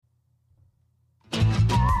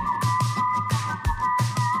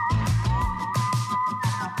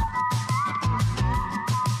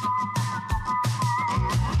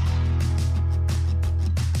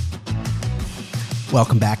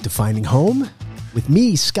Welcome back to Finding Home with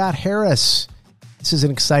me, Scott Harris. This is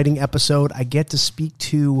an exciting episode. I get to speak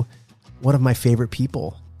to one of my favorite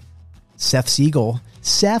people, Seth Siegel.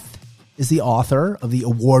 Seth is the author of the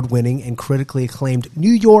award-winning and critically acclaimed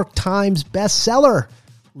New York Times bestseller,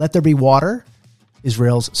 Let There Be Water,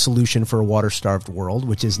 Israel's Solution for a Water-Starved World,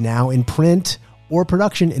 which is now in print or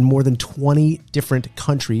production in more than 20 different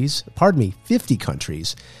countries. 50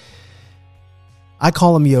 countries. I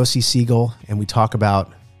call him Yossi Siegel, and we talk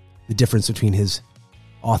about the difference between his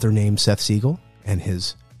author name, Seth Siegel, and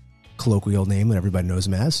his colloquial name that everybody knows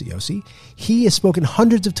him as, Yossi. He has spoken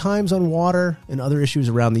hundreds of times on water and other issues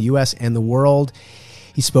around the U.S. and the world.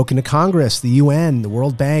 He's spoken to Congress, the UN, the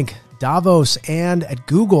World Bank, Davos, and at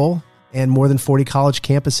Google, and more than 40 college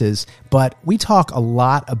campuses. But we talk a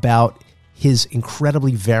lot about his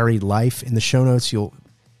incredibly varied life. In the show notes, you'll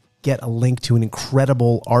get a link to an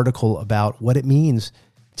incredible article about what it means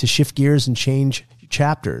to shift gears and change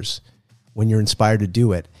chapters when you're inspired to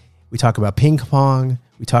do it. We talk about ping pong.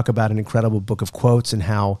 We talk about an incredible book of quotes and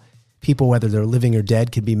how people, whether they're living or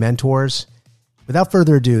dead, can be mentors. Without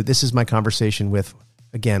further ado, this is my conversation with,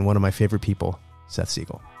 again, one of my favorite people, Seth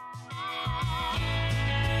Siegel.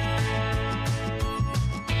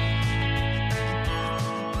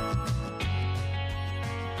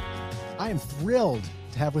 I am thrilled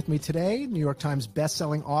to have with me today New York Times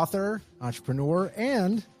bestselling author, entrepreneur,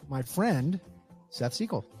 and my friend, Seth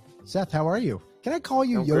Siegel. Seth, how are you? Can I call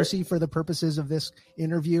you Yossi for the purposes of this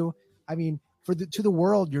interview? I mean, to the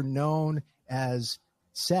world, you're known as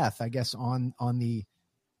Seth, I guess, on the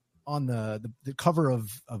cover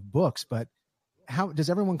of books. But how does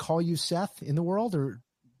everyone call you Seth in the world, or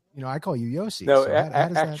I call you Yossi? No,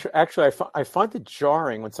 so actually, I find it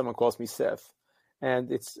jarring when someone calls me Seth,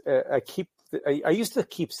 and it's I used to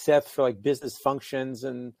keep Seth for like business functions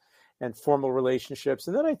and formal relationships.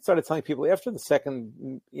 And then I started telling people after the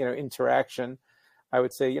second, interaction, I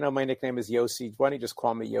would say, my nickname is Yossi. Why don't you just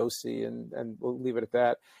call me Yossi? And we'll leave it at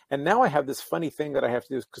that. And now I have this funny thing that I have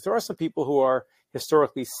to do, because there are some people who are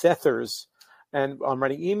historically Sethers, and I'm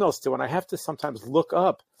writing emails to, and I have to sometimes look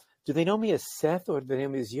up, do they know me as Seth or do they know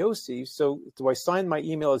me as Yossi? So do I sign my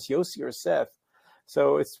email as Yossi or Seth?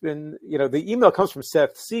 So it's been, the email comes from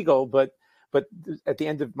Seth Siegel, but at the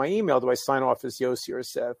end of my email, do I sign off as Yossi or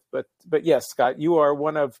Seth? But yes, Scott, you are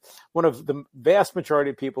one of the vast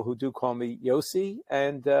majority of people who do call me Yossi.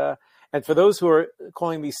 And for those who are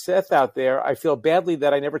calling me Seth out there, I feel badly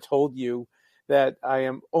that I never told you that I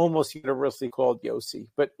am almost universally called Yossi.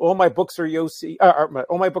 But all my books are Yossi.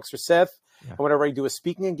 All my books are Seth. Yeah. And whenever I do a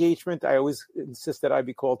speaking engagement, I always insist that I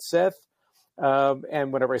be called Seth.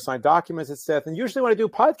 And whenever I sign documents, it's Seth. And usually when I do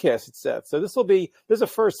podcasts, it's Seth. So this is a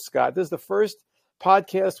first, Scott. This is the first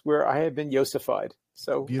podcast where I have been Yossified.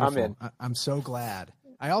 So beautiful. I'm in. I'm so glad.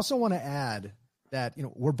 I also want to add that,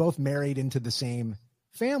 we're both married into the same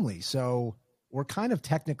family. So we're kind of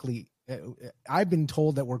technically, I've been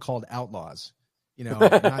told that we're called outlaws,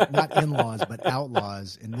 not in-laws, but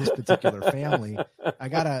outlaws in this particular family.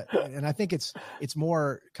 And I think it's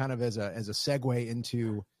more kind of as a segue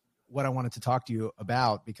into what I wanted to talk to you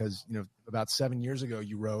about, because, about 7 years ago,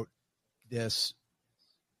 you wrote this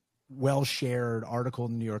well-shared article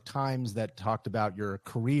in the New York Times that talked about your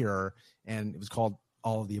career, and it was called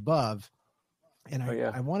All of the Above. And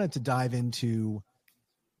I wanted to dive into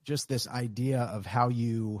just this idea of how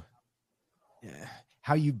you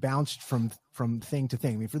bounced from thing to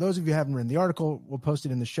thing. I mean, for those of you who haven't read the article, we'll post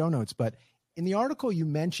it in the show notes, but in the article, you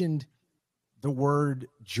mentioned the word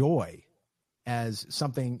joy as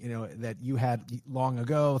something, that you had long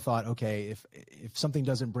ago thought, okay, if something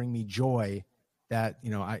doesn't bring me joy, that,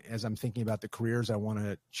 as I'm thinking about the careers I want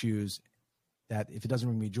to choose, that if it doesn't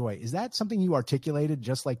bring me joy, is that something you articulated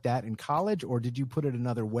just like that in college, or did you put it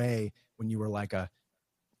another way when you were like a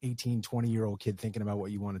 18, 20-year-old kid thinking about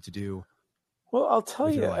what you wanted to do? Well, I'll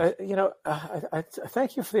tell you, I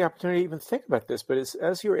thank you for the opportunity to even think about this, but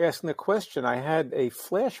as you were asking the question, I had a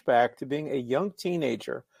flashback to being a young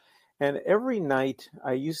teenager. And every night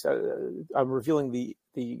I'm revealing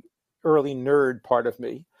the early nerd part of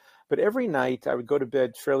me, but every night I would go to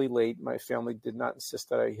bed fairly late. My family did not insist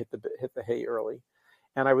that I hit the hay early.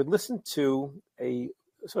 And I would listen to a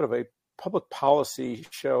sort of a public policy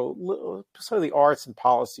show, sort of the arts and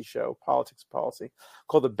policy show, politics and policy,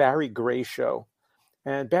 called the Barry Gray Show.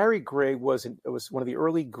 And Barry Gray was one of the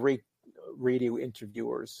early great radio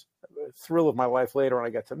interviewers. A thrill of my life later when I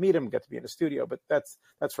got to meet him, get to be in the studio, but that's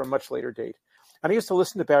for a much later date. And I used to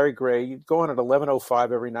listen to Barry Gray. He'd go on at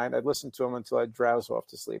 11:05 every night. I'd listen to him until I'd drowse off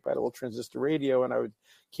to sleep. I had a little transistor radio, and I would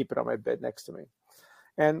keep it on my bed next to me.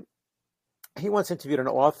 And he once interviewed an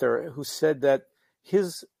author who said that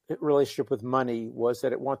his relationship with money was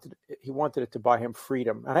that he wanted it to buy him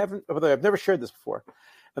freedom. And I've never shared this before,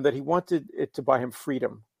 and that he wanted it to buy him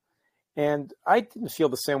freedom. And I didn't feel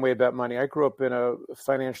the same way about money. I grew up in a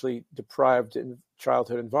financially deprived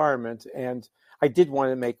childhood environment, and I did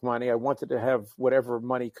want to make money. I wanted to have whatever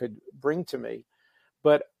money could bring to me.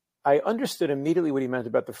 But I understood immediately what he meant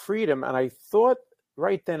about the freedom, and I thought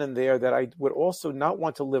right then and there that I would also not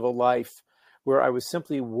want to live a life where I was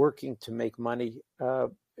simply working to make money,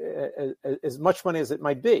 as much money as it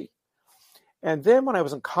might be. And then when I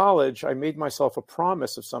was in college, I made myself a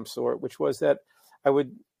promise of some sort, which was that I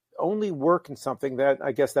would only work in something that,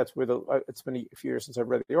 I guess that's where it's been a few years since I've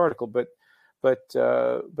read the article, but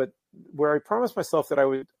where I promised myself that I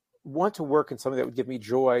would want to work in something that would give me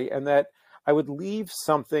joy, and that I would leave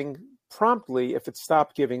something promptly if it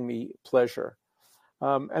stopped giving me pleasure.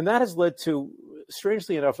 And that has led to,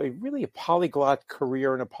 strangely enough, a polyglot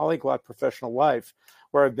career and a polyglot professional life,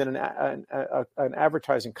 where I've been an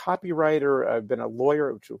advertising copywriter. I've been a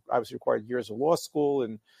lawyer, which obviously required years of law school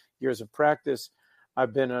and years of practice.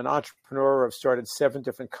 I've been an entrepreneur. I've started 7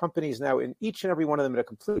 different companies now, in each and every one of them in a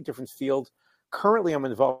completely different field. Currently, I'm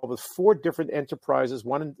involved with 4 different enterprises.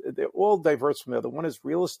 They're all diverse from the other. One is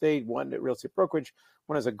real estate, one real estate brokerage,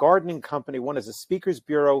 one is a gardening company, one is a speakers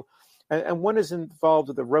bureau, and one is involved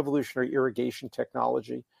with the revolutionary irrigation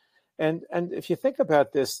technology. And if you think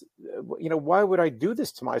about this, why would I do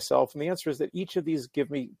this to myself? And the answer is that each of these give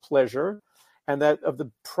me pleasure, and that of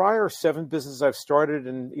the prior 7 businesses I've started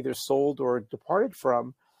and either sold or departed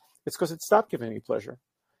from, it's because it stopped giving me pleasure.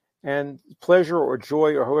 And pleasure or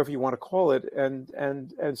joy, or however you want to call it.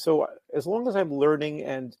 And so as long as I'm learning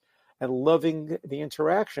and loving the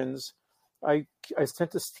interactions, I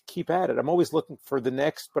tend to keep at it. I'm always looking for the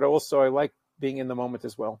next, but also I like being in the moment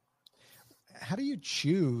as well. How do you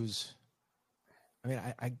choose? I mean,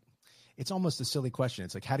 it's almost a silly question.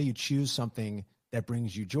 It's like, how do you choose something that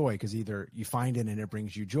brings you joy? Because either you find it and it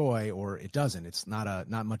brings you joy, or it doesn't. It's not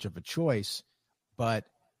much of a choice. But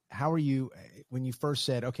how are you, when you first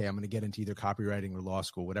said, okay, I'm going to get into either copywriting or law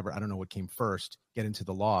school, whatever, I don't know what came first, get into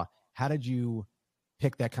the law. How did you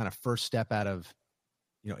pick that kind of first step out of,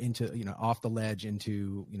 into, off the ledge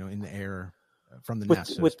into, in the air from the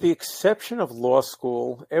nest? With the exception of law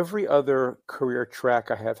school, every other career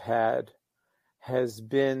track I have had has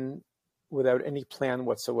been without any plan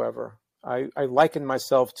whatsoever. I liken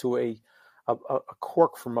myself to a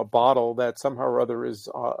cork from a bottle that somehow or other is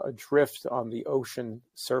adrift on the ocean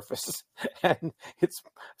surface, and it's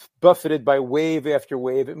buffeted by wave after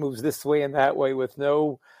wave. It moves this way and that way with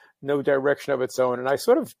no direction of its own. And I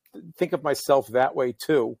sort of think of myself that way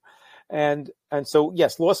too. And so,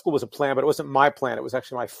 yes, law school was a plan, but it wasn't my plan. It was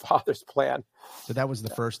actually my father's plan. So that was the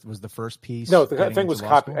first piece? No, the thing was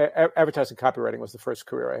advertising copywriting was the first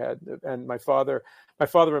career I had. And my father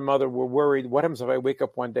and mother were worried, what happens if I wake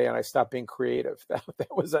up one day and I stop being creative? That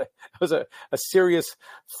was a serious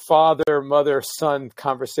father, mother, son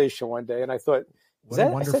conversation one day. And I thought, what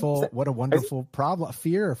a wonderful problem,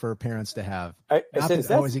 fear for parents to have.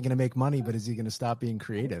 Is he going to make money, but is he going to stop being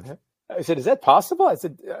creative? I said, is that possible? I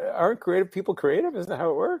said, aren't creative people creative? Isn't that how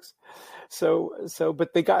it works? So,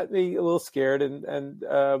 but they got me a little scared, and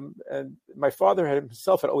my father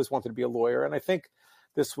himself had always wanted to be a lawyer, and I think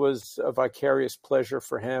this was a vicarious pleasure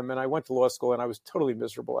for him. And I went to law school, and I was totally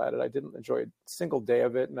miserable at it. I didn't enjoy a single day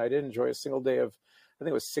of it, and I didn't enjoy a single day of, I think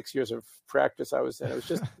it was 6 years of practice I was in. It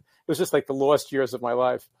was just like the lost years of my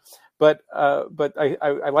life. But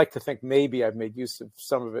I like to think maybe I've made use of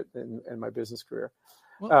some of it in my business career.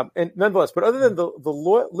 Well, and nonetheless, but other than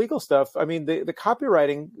the legal stuff, I mean, the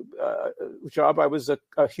copywriting job, I was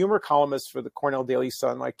a humor columnist for the Cornell Daily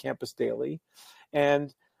Sun, like Campus Daily.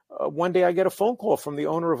 And one day I get a phone call from the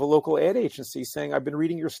owner of a local ad agency saying, I've been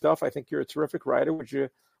reading your stuff. I think you're a terrific writer. Would you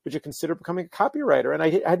consider becoming a copywriter? And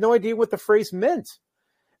I had no idea what the phrase meant.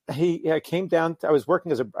 I came down, I was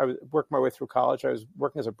working my way through college. I was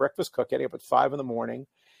working as a breakfast cook, getting up at 5 a.m.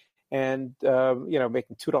 and,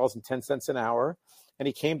 making $2.10 an hour. And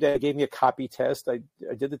he came down, gave me a copy test. I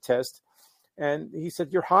did the test, and he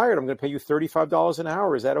said, "You're hired. I'm going to pay you $35 an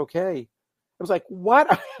hour. Is that okay?" I was like,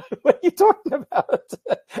 "What? What are you talking about?"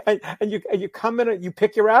 and you come in and you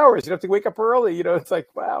pick your hours. You don't have to wake up early. It's like,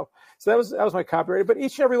 wow. So that was my copywriter. But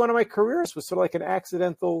each and every one of my careers was sort of like an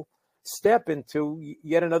accidental step into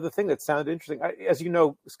yet another thing that sounded interesting. As you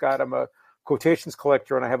know, Scott, I'm a quotations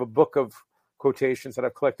collector, and I have a book of quotations that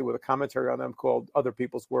I've collected with a commentary on them called Other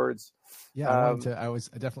People's Words. Yeah, I was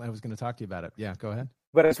going to talk to you about it. Yeah, go ahead.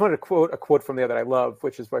 But I just wanted to quote a quote from there that I love,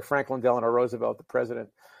 which is by Franklin Delano Roosevelt, the president,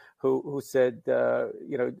 who said,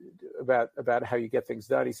 about how you get things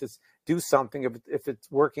done. He says, do something. If it's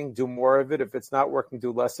working, do more of it. If it's not working,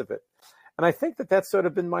 do less of it. And I think that that's sort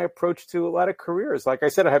of been my approach to a lot of careers. Like I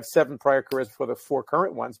said, I have 7 prior careers before the 4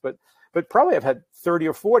 current ones, but probably I've had 30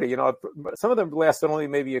 or 40. Some of them lasted only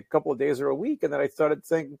maybe a couple of days or a week. And then I started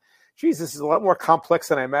thinking, geez, this is a lot more complex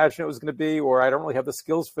than I imagined it was going to be, or I don't really have the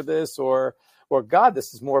skills for this, or God,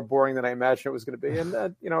 this is more boring than I imagined it was going to be. And,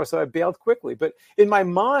 so I bailed quickly. But in my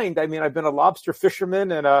mind, I mean, I've been a lobster fisherman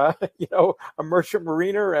and a merchant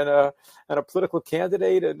mariner and a political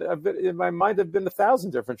candidate. And in my mind, I've been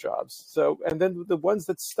 1,000 different jobs. So, and then the ones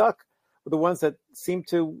that stuck were the ones that seemed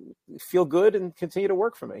to feel good and continue to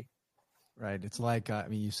work for me. Right. It's like,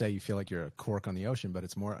 you say you feel like you're a cork on the ocean, but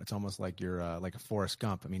it's almost like you're like a Forrest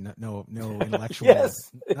Gump. I mean, no intellectual, yes.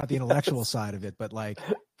 Not the intellectual side of it, but like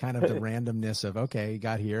kind of the randomness of, okay,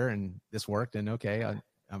 got here and this worked. And okay,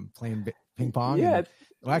 I'm playing ping pong. Yeah. And,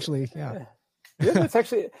 well, actually, yeah. Yeah, that's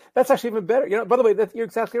actually even better. By the way, you're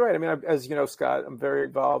exactly right. I mean, as you know, Scott, I'm very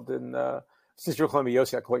involved in, since you're calling me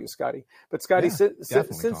Yossi, I call you Scotty. But Scotty, since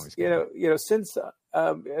as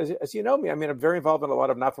you know me, I mean, I'm very involved in a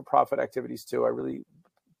lot of not-for-profit activities too. I really,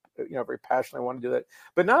 very passionately want to do that,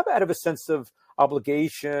 but not out of a sense of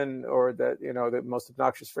obligation or that, the most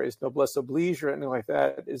obnoxious phrase, noblesse oblige or anything like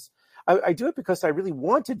that. I do it because I really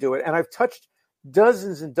want to do it, and I've touched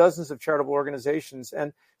dozens and dozens of charitable organizations,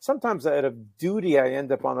 and sometimes out of duty I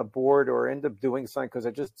end up on a board or end up doing something because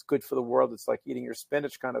it's good for the world. It's like eating your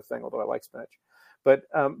spinach kind of thing, although I like spinach, but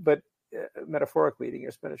metaphorically eating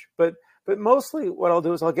your spinach. But mostly what I'll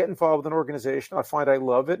do is I'll get involved with an organization, I'll find I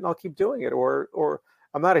love it, and I'll keep doing it. Or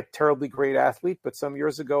I'm not a terribly great athlete, but some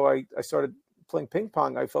years ago I started playing ping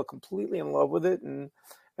pong. I fell completely in love with it, and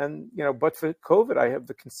but for COVID, I have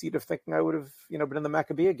the conceit of thinking I would have, been in the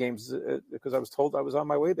Maccabea games because I was told I was on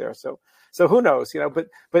my way there. So who knows,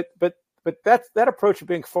 but that approach of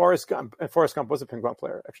being Forrest Gump, and Forrest Gump was a ping pong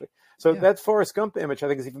player actually. So that Forrest Gump image, I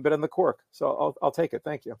think, is even better than the cork. So I'll take it.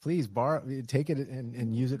 Thank you. Please take it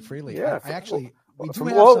and use it freely. Yeah. I actually, we do from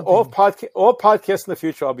have all podcasts in the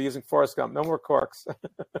future, I'll be using Forrest Gump. No more corks.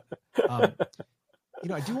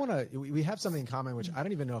 I do want to, we have something in common, which I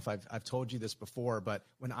don't even know if I've told you this before, but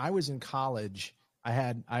when I was in college,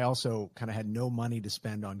 I also kind of had no money to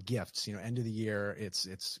spend on gifts. End of the year,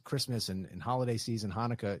 it's Christmas and holiday season,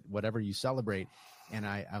 Hanukkah, whatever you celebrate. And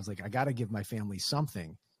I was like, I got to give my family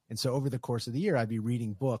something. And so over the course of the year, I'd be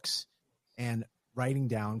reading books and writing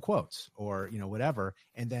down quotes or, whatever.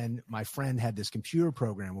 And then my friend had this computer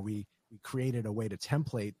program where we created a way to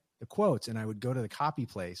template the quotes, and I would go to the copy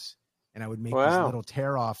place and I would make these little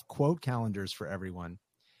tear off quote calendars for everyone.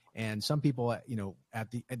 And some people,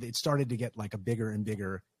 it started to get like a bigger and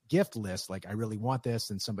bigger gift list. Like, I really want this.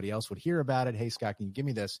 And somebody else would hear about it. Hey, Scott, can you give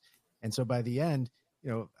me this? And so by the end,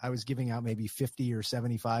 I was giving out maybe 50 or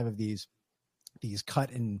 75 of these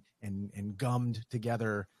cut and gummed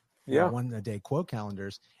together one a day quote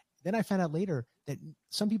calendars. Then I found out later that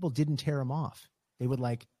some people didn't tear them off. They would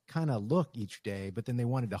like kind of look each day, but then they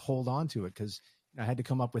wanted to hold on to it because I had to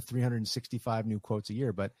come up with 365 new quotes a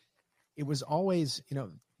year. But it was always,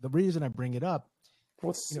 the reason I bring it up.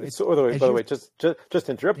 Well, by the way, just to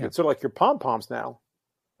interrupt you, it's sort of like your pom-poms now.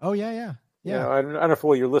 Oh, yeah. I don't know if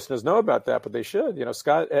all your listeners know about that, but they should.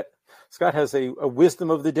 Scott has a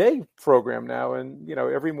wisdom of the day program now. And,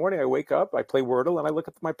 every morning I wake up, I play Wordle, and I look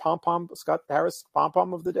at my pom-pom, Scott Harris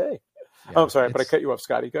pom-pom of the day. Yeah, I'm sorry, but I cut you off,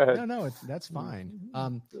 Scotty. Go ahead. No, that's fine.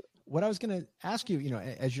 What I was going to ask you,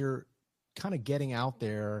 as you're kind of getting out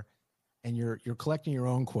there and you're collecting your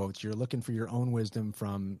own quotes, you're looking for your own wisdom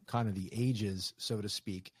from kind of the ages, so to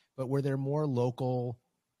speak, but were there more local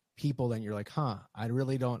people that you're like, I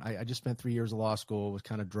really don't, I just spent 3 years of law school, it was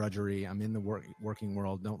kind of drudgery. I'm in the working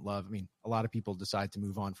world, don't love. I mean, a lot of people decide to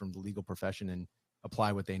move on from the legal profession and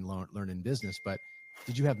apply what they learn in business, but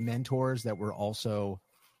did you have mentors that were also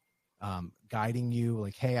guiding you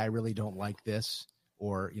like, hey, I really don't like this,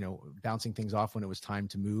 or, bouncing things off when it was time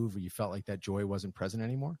to move, or you felt like that joy wasn't present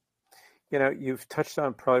anymore? You've touched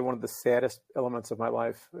on probably one of the saddest elements of my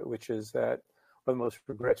life, which is that one of the most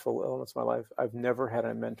regretful elements of my life. I've never had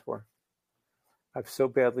a mentor. I've so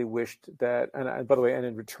badly wished that, and by the way, and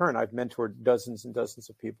in return, I've mentored dozens and dozens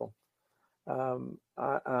of people, and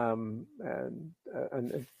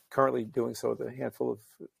currently doing so with a handful of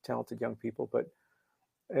talented young people. But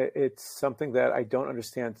it's something that I don't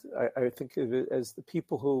understand. I think of it as the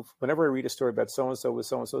people who, whenever I read a story about so-and-so was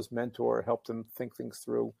so-and-so's mentor, helped them think things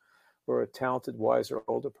through, or a talented, wiser,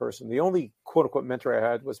 older person. The only quote-unquote mentor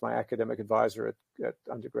I had was my academic advisor at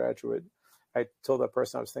undergraduate. I told that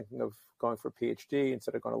person I was thinking of going for a PhD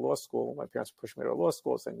instead of going to law school. My parents pushed me to law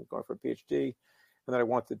school, I was thinking of going for a PhD. and that I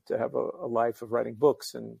wanted to have a life of writing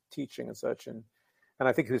books and teaching and such. And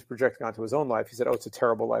I think he was projecting onto his own life. He said, "Oh, it's a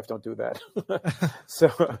terrible life. Don't do that."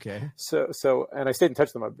 Okay. So, and I stayed in touch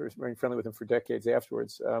with him. I was very friendly with him for decades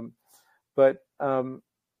afterwards. But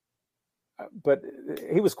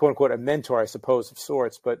he was quote unquote a mentor, I suppose, of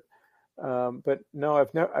sorts. But no,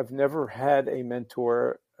 I've never had a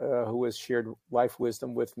mentor who has shared life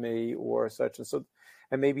wisdom with me or such. And so,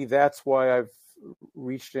 and maybe that's why I've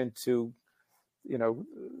reached into,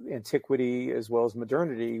 antiquity as well as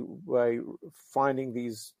modernity by finding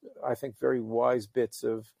these, I think, very wise bits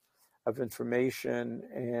of information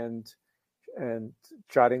and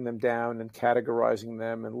jotting them down and categorizing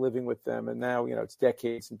them and living with them. And now, it's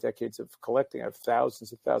decades and decades of collecting. I have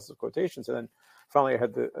thousands and thousands of quotations. And then finally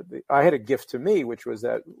I had a gift to me, which was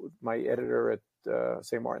that my editor at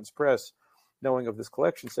St. Martin's Press, knowing of this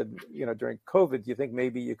collection, said, during COVID, do you think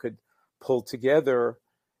maybe you could pull together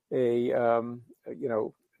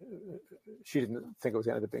she didn't think it was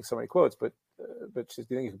going to end up being so many quotes, but she said,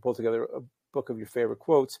 do you think you can pull together a book of your favorite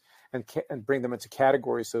quotes and bring them into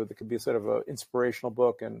categories so that it could be sort of an inspirational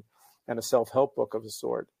book and a self-help book of a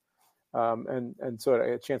sort. And so I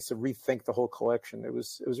had a chance to rethink the whole collection. It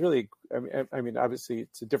was really, I mean, obviously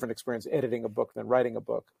it's a different experience editing a book than writing a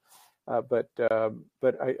book. But I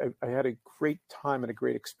had a great time and a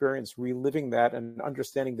great experience reliving that and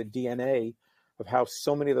understanding the DNA of how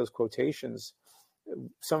so many of those quotations,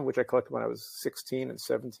 some of which I collected when I was 16 and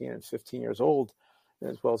 17 and 15 years old,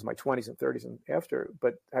 as well as my 20s and 30s and after.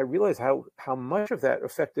 But I realized how much of that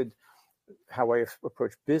affected how I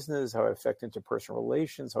approach business, how I affect interpersonal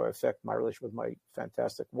relations, how I affect my relationship with my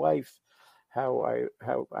fantastic wife, how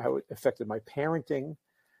it affected my parenting.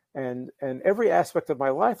 And every aspect of my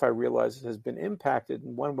life, I realize, has been impacted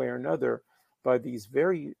in one way or another by these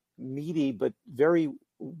very meaty but very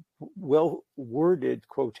well worded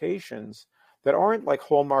quotations that aren't like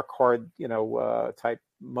Hallmark card, type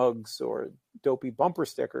mugs or dopey bumper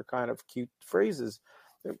sticker kind of cute phrases,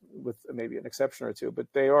 with maybe an exception or two. But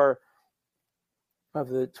they are, of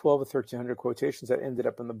the 12 or 1300 quotations that ended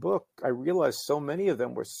up in the book, I realized so many of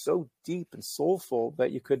them were so deep and soulful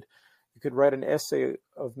that you could write an essay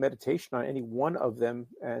of meditation on any one of them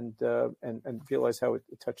and realize how it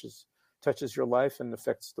touches your life and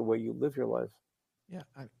affects the way you live your life. Yeah,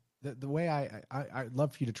 the way I'd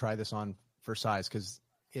love for you to try this on for size, because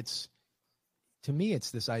to me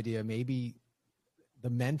it's this idea, maybe the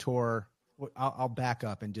mentor. I'll back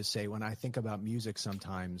up and just say, when I think about music,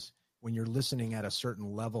 sometimes when you're listening at a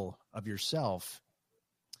certain level of yourself,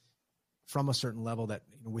 from a certain level that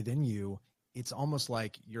within you, it's almost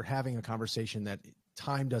like you're having a conversation that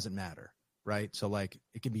time doesn't matter, right? So like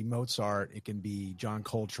it can be Mozart, it can be John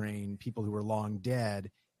Coltrane, people who are long dead,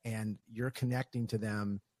 and you're connecting to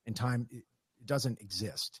them, and time it doesn't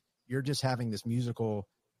exist. You're just having this musical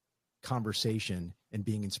conversation and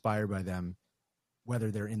being inspired by them, whether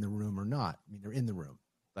they're in the room or not. I mean, they're in the room.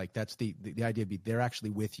 Like that's the idea, they're actually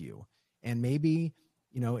with you. And maybe,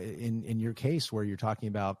 in your case where you're talking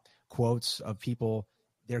about quotes of people,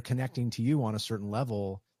 they're connecting to you on a certain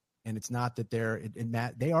level, and it's not that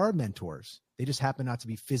they are mentors. They just happen not to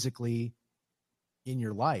be physically in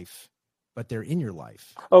your life, but they're in your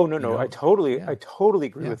life. Oh, no. I totally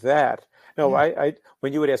agree with that. No, I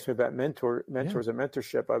when you would ask me about mentors or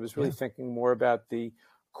mentorship, I was really thinking more about the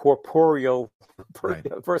corporeal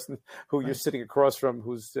person who you're sitting across from,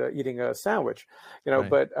 who's eating a sandwich,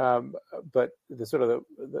 but the sort of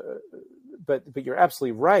but you're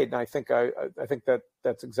absolutely right. And I think that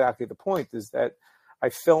that's exactly the point, is that I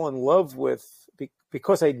fell in love with,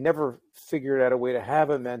 because I'd never figured out a way to have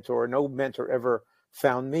a mentor. No mentor ever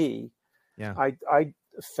found me. Yeah. I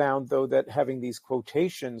found, though, that having these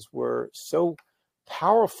quotations were so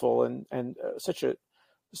powerful and such a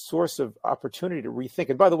source of opportunity to rethink.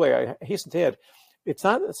 And by the way, I hasten to add, it's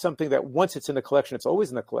not something that once it's in the collection, it's always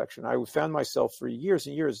in the collection. I found myself for years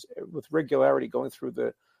and years with regularity going through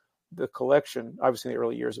the collection. Obviously, in the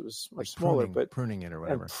early years, it was much smaller, but pruning it or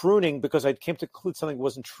whatever. And pruning because I came to conclude something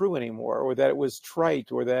wasn't true anymore, or that it was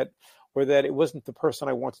trite, or that it wasn't the person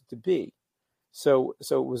I wanted to be. So it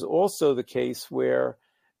was also the case where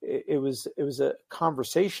it was a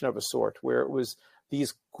conversation of a sort, where it was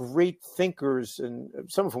these great thinkers, and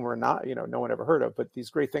some of whom were not, no one ever heard of, but these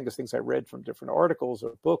great thinkers, things I read from different articles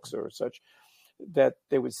or books or such, that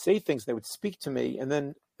they would say things, they would speak to me, and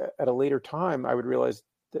then at a later time, I would realize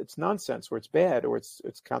that it's nonsense, or it's bad, or it's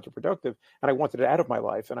counterproductive, and I wanted it out of my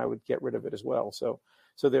life, and I would get rid of it as well. So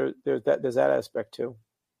there's that aspect too.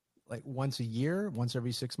 Like once a year, once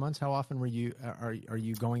every 6 months, how often are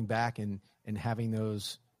you going back and having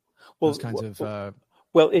those kinds of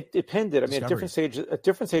Well, it depended. I mean, discoveries? at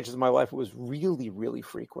different stages of my life, it was really, really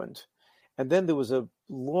frequent. And then there was a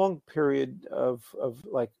long period of,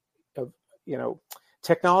 you know,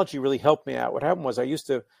 technology really helped me out. What happened was I used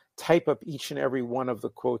to type up each and every one of the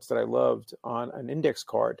quotes that I loved on an index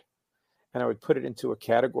card, and I would put it into a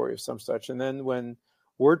category of some such. And then when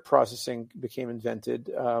word processing became invented,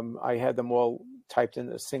 I had them all typed in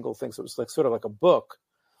a single thing. So it was like sort of like a book.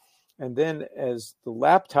 And then as the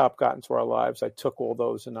laptop got into our lives, I took all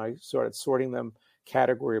those and I started sorting them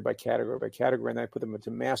category by category by category, and then I put them into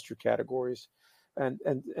master categories. And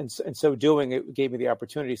so doing it gave me the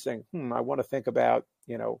opportunity saying, I want to think about,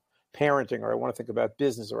 you know, parenting, or I want to think about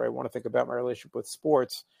business, or I want to think about my relationship with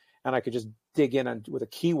sports. And I could just dig in and with a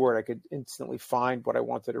keyword, I could instantly find what I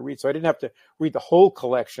wanted to read. So I didn't have to read the whole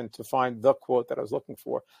collection to find the quote that I was looking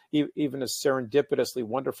for, even as serendipitously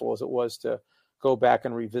wonderful as it was to go back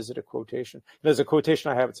and revisit a quotation. There's a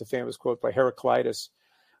quotation I have. It's a famous quote by Heraclitus,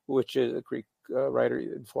 which is a Greek writer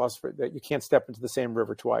and philosopher, that you can't step into the same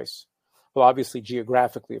river twice. Well, obviously,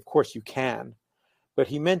 geographically, of course you can. But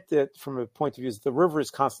he meant that from a point of view, the river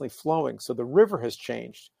is constantly flowing. So the river has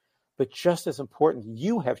changed. But just as important,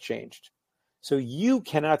 you have changed. So you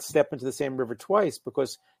cannot step into the same river twice,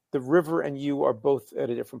 because the river and you are both at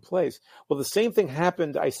a different place. Well, the same thing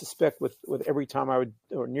happened, I suspect, with every time I would,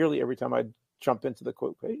 or nearly every time I'd jump into the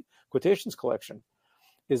quotations collection,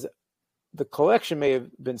 is the collection may have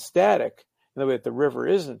been static in the way that the river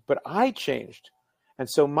isn't, but I changed. And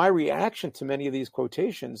so my reaction to many of these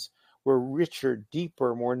quotations were richer,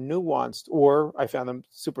 deeper, more nuanced, or I found them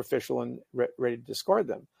superficial and ready to discard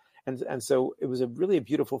them. And so it was really a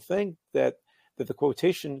beautiful thing that the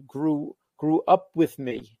quotation grew up with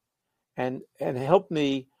me and helped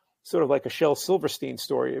me, sort of like a Shel Silverstein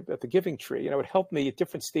story about the giving tree. You know, it helped me at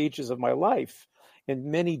different stages of my life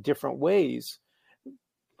in many different ways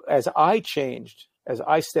as I changed, as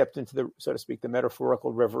I stepped into the, so to speak, the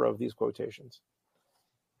metaphorical river of these quotations.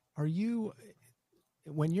 Are you,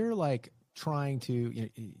 when you're like trying to, you know,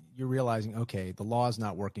 you're realizing, okay, the law is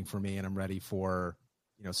not working for me and I'm ready for,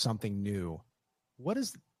 you know, something new. What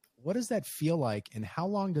does that feel like, and how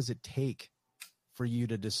long does it take for you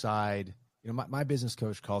to decide? You know, my business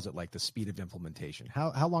coach calls it like the speed of implementation.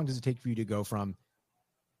 How long does it take for you to go from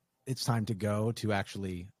it's time to go to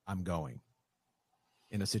actually I'm going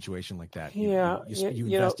in a situation like that? Yeah, you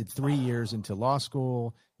invested 3 years into law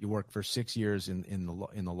school. You worked for 6 years in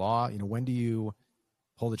the law. You know, when do you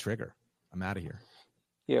pull the trigger? I'm out of here.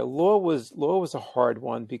 Yeah, law was a hard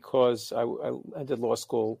one, because I ended law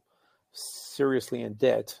school seriously in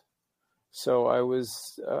debt. So I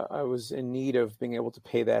was in need of being able to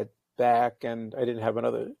pay that back, and I didn't have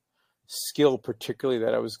another skill particularly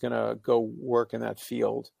that I was going to go work in that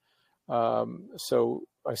field. So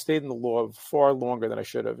I stayed in the law far longer than I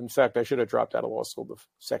should have. In fact, I should have dropped out of law school the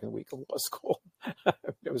second week of law school.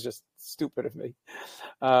 It was just stupid of me.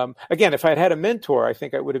 Again, if I had had a mentor, I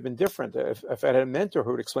think I would have been different. If I had a mentor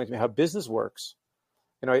who would explain to me how business works.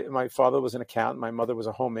 You know, my father was an accountant. My mother was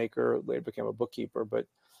a homemaker, later became a bookkeeper. But,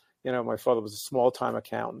 you know, my father was a small-time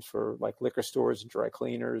accountant for like liquor stores and dry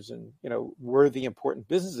cleaners and, you know, worthy, important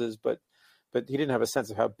businesses. But he didn't have a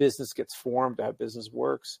sense of how business gets formed, how business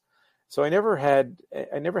works. So I never had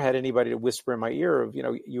anybody to whisper in my ear of, you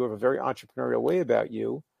know, you have a very entrepreneurial way about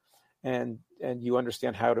you, and you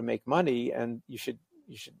understand how to make money, and you should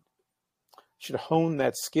hone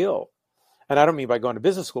that skill. And I don't mean by going to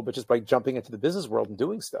business school, but just by jumping into the business world and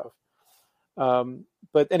doing stuff.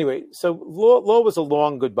 But anyway, so law was a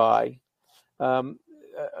long goodbye. Sometimes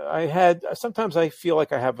I feel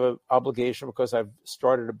like I have an obligation because I've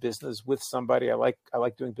started a business with somebody. I like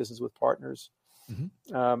doing business with partners.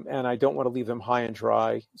 Mm-hmm. And I don't want to leave them high and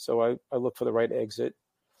dry. So I look for the right exit.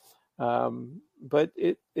 But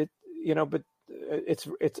I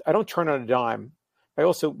don't turn on a dime. I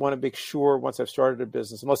also want to make sure once I've started a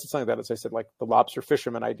business, unless it's something that, as I said, like the lobster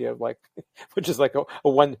fisherman idea of like, which is like a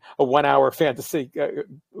 1 hour fantasy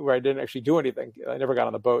where I didn't actually do anything. I never got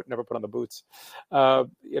on the boat, never put on the boots. It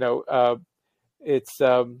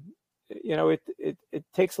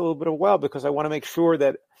takes a little bit of a while because I want to make sure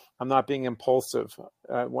that I'm not being impulsive.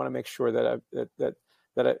 I want to make sure that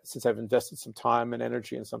since I've invested some time and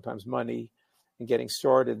energy and sometimes money in getting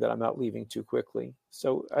started, that I'm not leaving too quickly.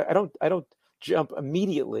 So I don't jump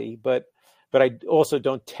immediately, but I also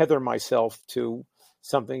don't tether myself to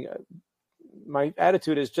something. My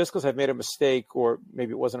attitude is just because I've made a mistake, or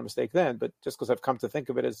maybe it wasn't a mistake then, but just because I've come to think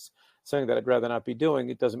of it as something that I'd rather not be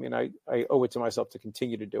doing, it doesn't mean I owe it to myself to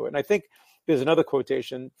continue to do it. And I think there's another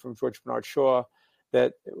quotation from George Bernard Shaw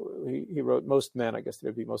that he wrote, most men, I guess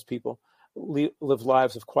there'd be most people, live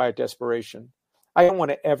lives of quiet desperation. I don't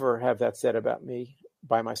want to ever have that said about me.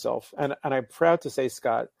 by myself. And I'm proud to say,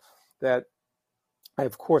 Scott, that I,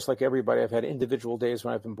 of course, like everybody, I've had individual days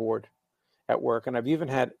when I've been bored at work. And I've even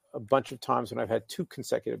had a bunch of times when I've had 2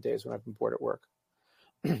 consecutive days when I've been bored at work.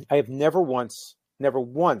 I have never once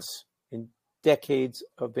in decades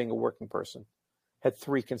of being a working person had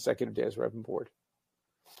 3 consecutive days where I've been bored.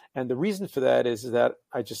 And the reason for that is that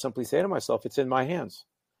I just simply say to myself, it's in my hands.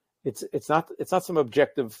 It's not some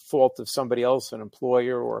objective fault of somebody else, an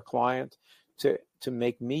employer or a client, to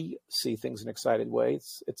make me see things in an excited way.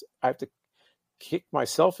 I have to kick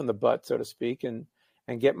myself in the butt, so to speak, and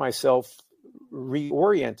get myself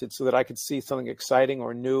reoriented so that I could see something exciting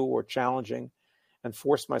or new or challenging and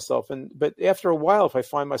force myself. But after a while, if I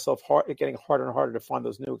find myself getting harder and harder to find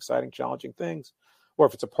those new, exciting, challenging things, or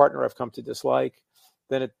if it's a partner I've come to dislike,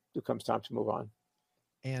 then it becomes time to move on.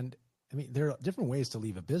 And I mean, there are different ways to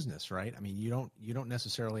leave a business, right? I mean, you don't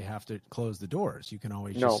necessarily have to close the doors. You can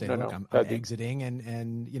always just say, look, I'm exiting,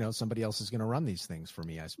 and somebody else is going to run these things for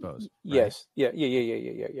me, I suppose. Right? Yes.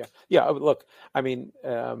 Yeah. Look, I mean,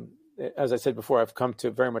 as I said before, I've come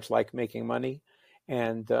to very much like making money,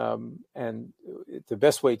 and the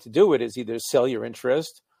best way to do it is either sell your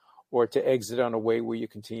interest or to exit on a way where you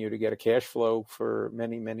continue to get a cash flow for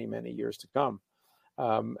many, many, many years to come.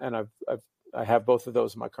 And I have both of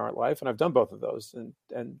those in my current life, and I've done both of those.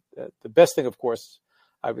 And the best thing, of course,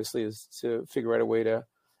 obviously, is to figure out a way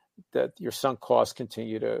that your sunk costs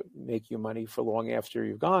continue to make you money for long after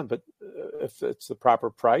you've gone. But if it's the proper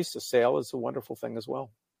price, a sale is a wonderful thing as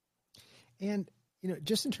well. And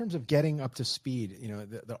just in terms of getting up to speed,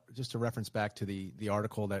 just to reference back to the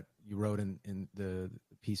article that you wrote in the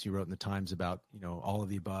piece you wrote in the Times about all of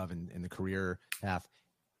the above and the career path.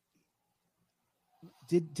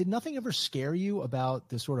 Did nothing ever scare you about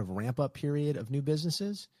the sort of ramp up period of new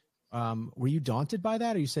businesses? Were you daunted by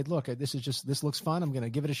that, or you said, "Look, this looks fun. I'm going to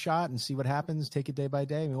give it a shot and see what happens. Take it day by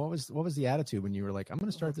day." I mean, what was the attitude when you were like, "I'm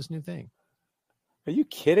going to start this new thing"? Are you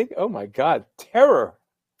kidding? Oh my God, terror.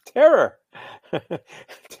 But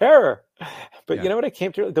yeah. You know what I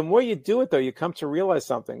came to? The more you do it, though, you come to realize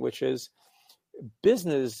something, which is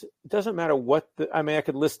business. It doesn't matter what I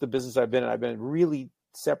could list the business I've been in. I've been in really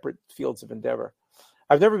separate fields of endeavor.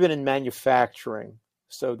 I've never been in manufacturing,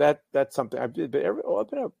 so that's something. I've been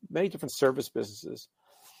in many different service businesses,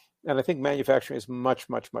 and I think manufacturing is much,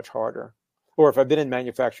 much, much harder. Or if I've been in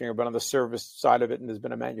manufacturing, I've been on the service side of it, and there's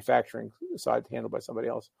been a manufacturing side handled by somebody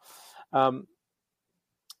else.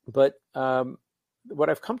 But what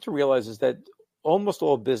I've come to realize is that almost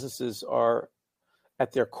all businesses are,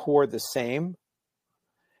 at their core, the same,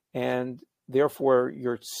 and therefore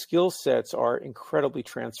your skill sets are incredibly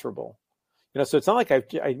transferable. So it's not like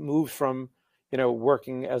I moved from,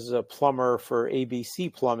 working as a plumber for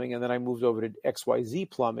ABC Plumbing, and then I moved over to XYZ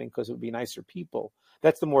Plumbing because it would be nicer people.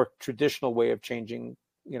 That's the more traditional way of changing,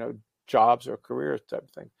 jobs or careers type of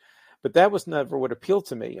thing. But that was never what appealed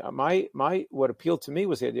to me. What appealed to me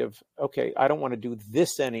was the idea of, okay, I don't want to do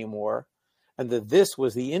this anymore. And this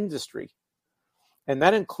was the industry. And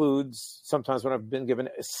that includes sometimes when I've been given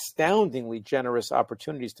astoundingly generous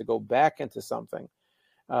opportunities to go back into something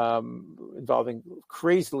involving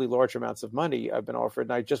crazily large amounts of money I've been offered,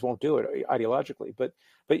 and I just won't do it ideologically. But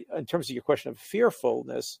in terms of your question of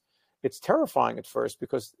fearfulness, it's terrifying at first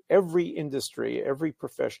because every industry, every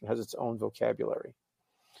profession has its own vocabulary.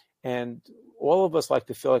 And all of us like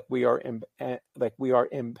to feel like we are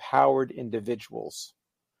empowered individuals.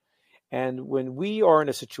 And when we are in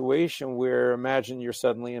a situation where, imagine you're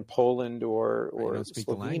suddenly in Poland or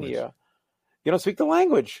Slovenia, you don't speak the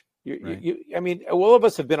language. All of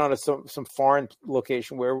us have been on some foreign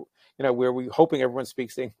location where we hoping everyone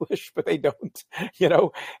speaks English, but they don't.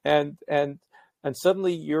 And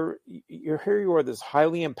suddenly you're here. You are this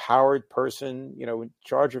highly empowered person, in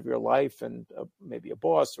charge of your life, and maybe a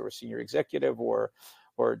boss or a senior executive or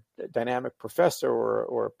a dynamic professor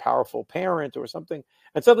or a powerful parent or something.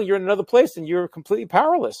 And suddenly you're in another place and you're completely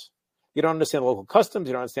powerless. You don't understand local customs.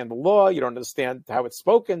 You don't understand the law. You don't understand how it's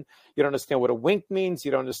spoken. You don't understand what a wink means.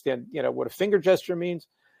 You don't understand, what a finger gesture means.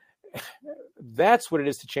 That's what it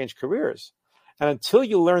is to change careers. And until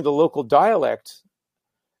you learn the local dialect,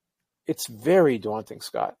 it's very daunting,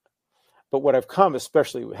 Scott. But what I've come,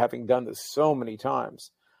 especially having done this so many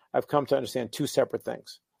times, I've come to understand 2 separate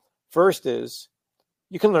things. First is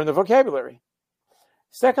you can learn the vocabulary.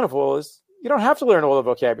 Second of all is you don't have to learn all the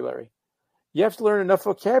vocabulary. You have to learn enough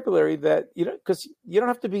vocabulary that, because you don't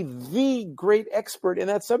have to be the great expert in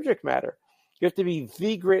that subject matter. You have to be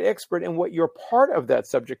the great expert in what your part of that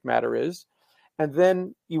subject matter is. And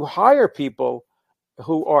then you hire people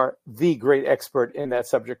who are the great expert in that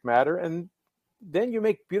subject matter. And then you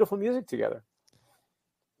make beautiful music together.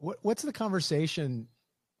 What's the conversation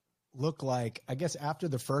look like, I guess after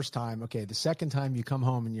the first time, okay, the second time you come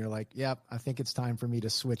home and you're like, yep, I think it's time for me to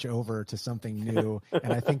switch over to something new.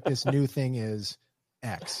 And I think this new thing is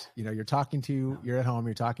X. You know, you're at home,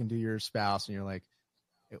 you're talking to your spouse and you're like,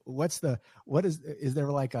 is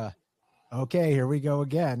there like a, okay, here we go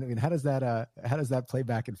again. I mean, how does that play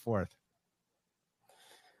back and forth?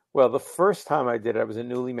 Well, the first time I did it, I was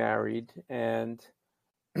newly married and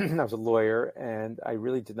I was a lawyer, and I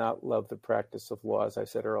really did not love the practice of law, as I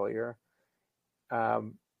said earlier.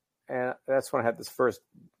 And that's when I had this first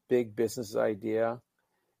big business idea,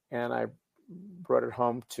 and I brought it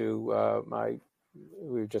home to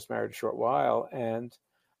we were just married a short while, and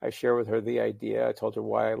I shared with her the idea. I told her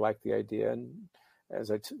why I liked the idea, and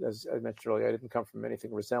as I mentioned earlier, I didn't come from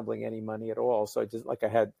anything resembling any money at all, so I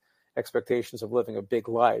had expectations of living a big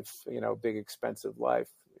life, big expensive life.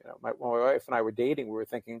 My wife and I were dating. We were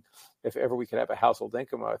thinking if ever we could have a household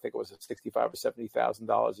income, I think it was $65,000 or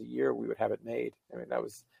 $70,000 a year, we would have it made. I mean, that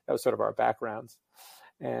was sort of our backgrounds.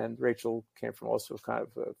 And Rachel came from also kind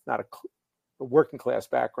of not a working class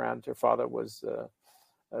background. Her father was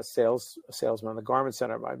a salesman in the garment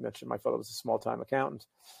center. I mentioned my father was a small time accountant.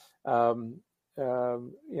 So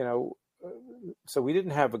we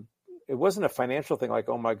didn't have it wasn't a financial thing like,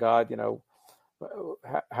 oh my God,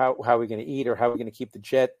 how are we going to eat, or how are we going to keep the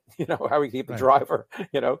jet, how are we going to keep the driver,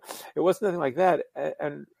 it wasn't anything like that.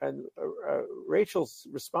 And Rachel's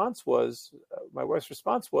response was, my wife's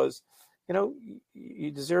response was,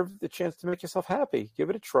 you deserve the chance to make yourself happy. Give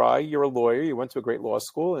it a try. You're a lawyer. You went to a great law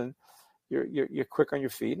school, and you're quick on your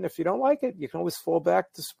feet. And if you don't like it, you can always fall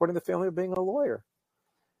back to supporting the family of being a lawyer.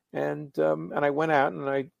 And I went out and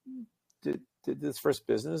I did this first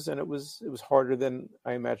business, and it was harder than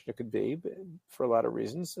I imagined it could be for a lot of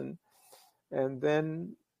reasons. And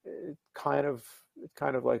then it kind of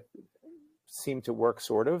like seemed to work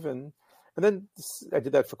sort of. And then I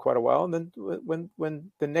did that for quite a while. And then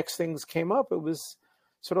when the next things came up, it was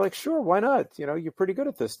sort of like, sure, why not? You're pretty good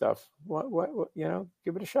at this stuff. What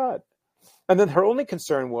give it a shot. And then her only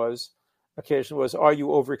concern was, are you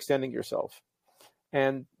overextending yourself?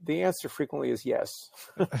 And the answer frequently is yes.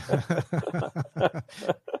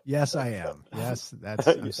 Yes, I am. Yes,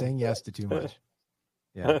 I'm saying yes to too much.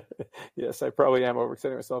 Yeah. Yes, I probably am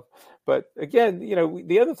overextending myself. But again,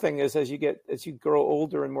 the other thing is, as you grow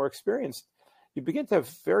older and more experienced, you begin to have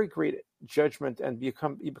very great judgment and you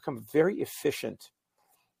become very efficient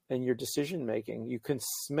in your decision making. You can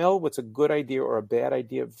smell what's a good idea or a bad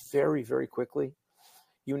idea very, very quickly.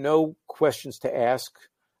 Questions to ask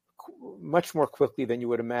much more quickly than you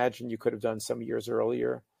would imagine you could have done some years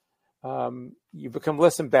earlier. You become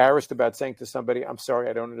less embarrassed about saying to somebody, "I'm sorry,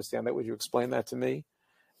 I don't understand that. Would you explain that to me?"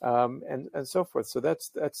 And so forth. So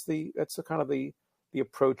that's the kind of the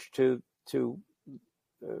approach to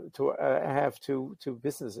have to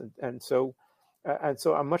business, and so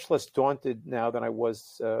I'm much less daunted now than I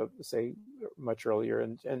was say much earlier,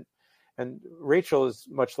 and Rachel is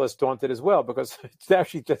much less daunted as well, because now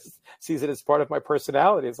she just sees it as part of my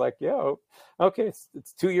personality. It's like, yeah, okay,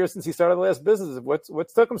 it's 2 years since he started the last business.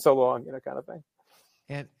 What's took him so long, kind of thing.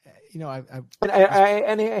 And I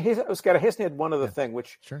was got to hasten one other thing,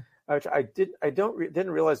 which I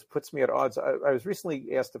didn't realize puts me at odds. I was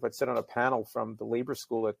recently asked if I'd sit on a panel from the labor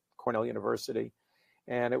school at Cornell University,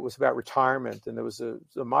 and it was about retirement. And there was a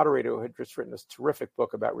moderator who had just written this terrific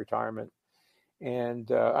book about retirement. And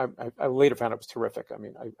I later found it was terrific. I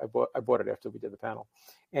mean, I bought it after we did the panel,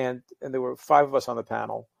 and there were 5 of us on the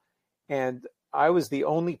panel, and I was the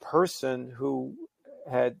only person who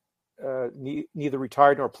had neither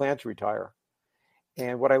retired nor planned to retire.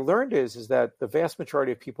 And what I learned is that the vast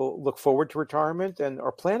majority of people look forward to retirement and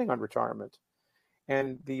are planning on retirement.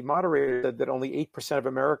 And the moderator said that only 8% of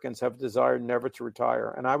Americans have a desire never to retire,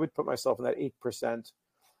 and I would put myself in that 8%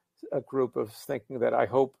 group of thinking that I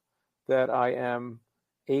hope that I am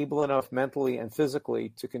able enough mentally and physically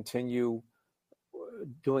to continue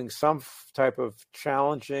doing some type of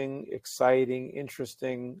challenging, exciting,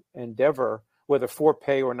 interesting endeavor, whether for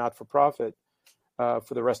pay or not for profit,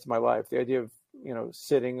 for the rest of my life. The idea of,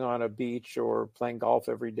 sitting on a beach or playing golf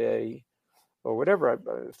every day or whatever,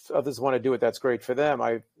 if others want to do it, that's great for them.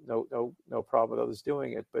 I have no problem with others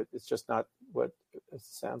doing it, but it's just not what it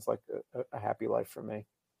sounds like a happy life for me.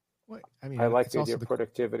 I mean, I like the idea of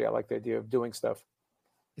productivity. I like the idea of doing stuff.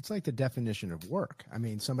 It's like the definition of work. I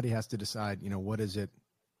mean, somebody has to decide, what is it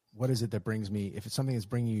that brings me, if it's something that's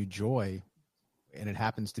bringing you joy and it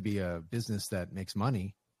happens to be a business that makes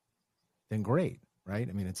money, then great. Right.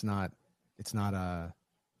 I mean, it's not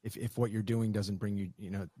if what you're doing doesn't bring you,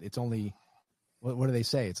 it's only, what do they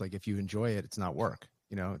say? It's like, if you enjoy it, it's not work.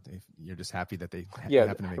 If you're just happy that they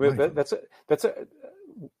happen to make money.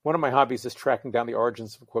 one of my hobbies is tracking down the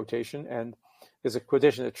origins of a quotation, and there's a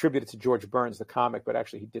quotation attributed to George Burns, the comic, but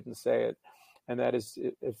actually he didn't say it. And that is,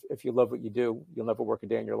 if you love what you do, you'll never work a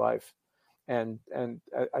day in your life. And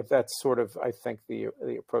that's sort of, I think, the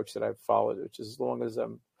approach that I've followed, which is, as long as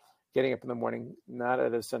I'm getting up in the morning, not out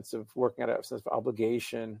of a sense of working, out of a sense of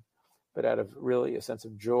obligation, but out of really a sense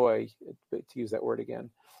of joy, to use that word again,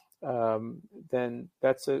 then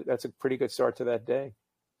that's a pretty good start to that day.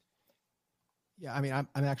 Yeah, I mean,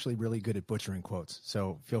 I'm actually really good at butchering quotes,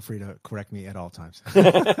 so feel free to correct me at all times.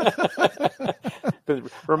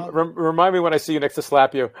 Remind me when I see you next to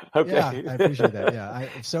slap you. Okay. Yeah, I appreciate that. Yeah,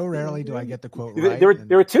 so rarely do I get the quote right.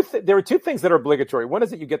 There are two things that are obligatory. One is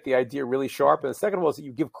that you get the idea really sharp, and the second of all is that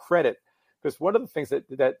you give credit. Because one of the things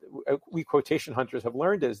that we quotation hunters have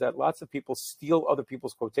learned is that lots of people steal other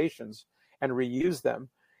people's quotations and reuse them.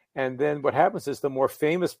 And then what happens is the more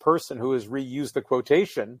famous person who has reused the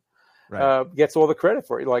quotation gets all the credit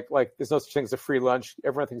for it. Like there's no such thing as a free lunch.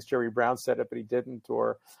 Everyone thinks Jerry Brown said it, but he didn't.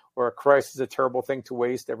 Or Christ is a terrible thing to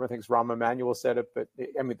waste. Everyone thinks Rahm Emanuel said it, but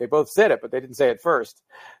they both said it, but they didn't say it first.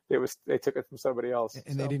 They took it from somebody else.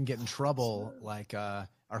 And they didn't get in trouble like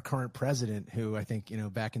our current president, who I think,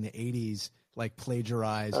 back in the 80s, like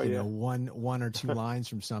plagiarized, one or two lines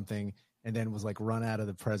from something, and then was like run out of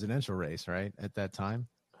the presidential race, right? At that time.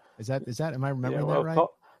 Is that, am I remembering that right?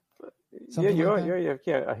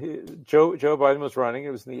 Yeah. Joe Biden was running.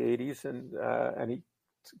 It was in the 80s, and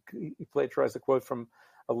he plagiarized a quote from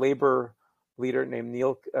a labor leader named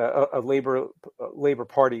a labor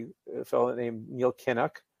party fellow named Neil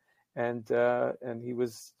Kinnock, and he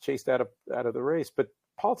was chased out of the race. But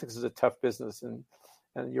politics is a tough business, and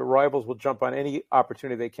your rivals will jump on any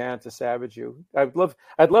opportunity they can to savage you. I'd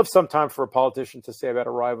love sometime for a politician to say about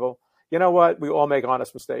a rival, you know what? We all make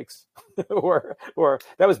honest mistakes, or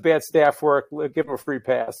that was bad staff work. Give them a free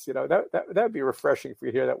pass. That would be refreshing if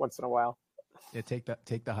you hear that once in a while. Yeah, take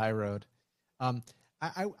the high road. I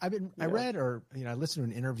read I listened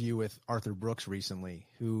to an interview with Arthur Brooks recently,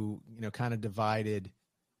 who kind of divided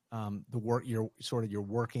your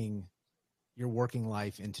working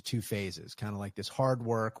life into two phases, kind of like this hard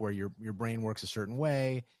work where your brain works a certain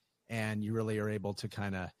way, and you really are able to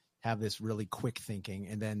kind of have this really quick thinking,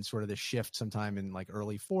 and then sort of the shift sometime in like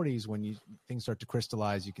early 40s when things start to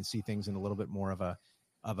crystallize, you can see things in a little bit more of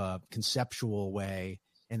a conceptual way.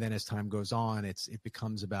 And then as time goes on, it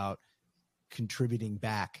becomes about contributing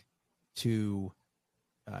back to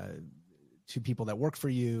people that work for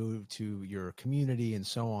you, to your community, and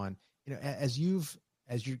so on. As you've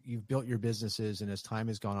built your businesses and as time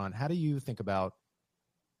has gone on, how do you think about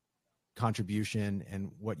contribution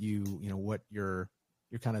and what what you're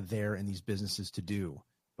kind of there in these businesses to do,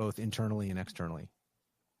 both internally and externally?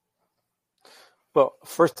 Well,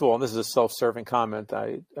 first of all, and this is a self-serving comment,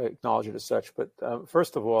 I acknowledge it as such, but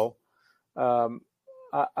first of all, I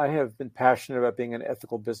have been passionate about being an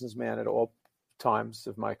ethical businessman at all times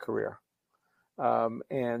of my career.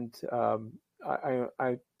 And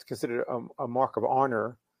I consider it a mark of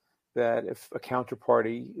honor that if a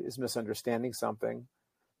counterparty is misunderstanding something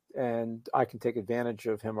and I can take advantage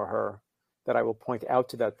of him or her, that I will point out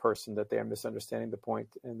to that person that they are misunderstanding the point,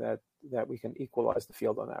 and that we can equalize the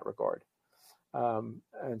field on that regard.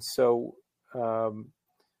 And so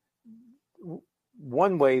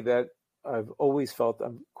one way that I've always felt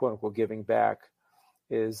I'm quote unquote giving back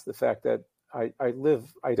is the fact that I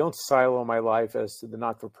don't silo my life as to the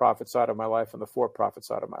not-for-profit side of my life and the for-profit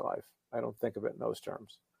side of my life. I don't think of it in those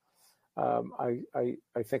terms. I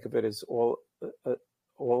think of it as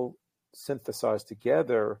all synthesized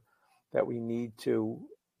together, that we need to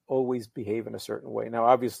always behave in a certain way. Now,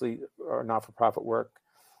 obviously, our not-for-profit work,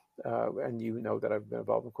 and that I've been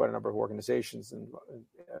involved in quite a number of organizations, and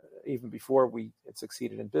even before we had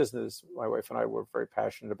succeeded in business, my wife and I were very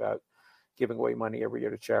passionate about giving away money every year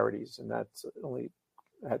to charities, and that's only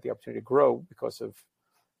had the opportunity to grow because of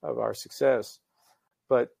our success.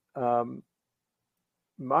 But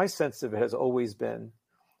my sense of it has always been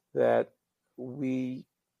that we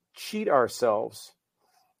cheat ourselves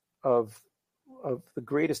of the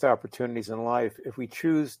greatest opportunities in life if we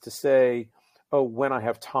choose to say, oh, when I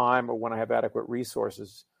have time or when I have adequate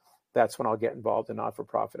resources, that's when I'll get involved in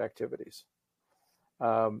not-for-profit activities.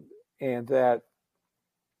 And that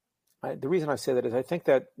the reason I say that is I think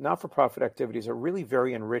that not-for-profit activities are really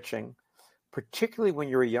very enriching, particularly when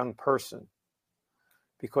you're a young person,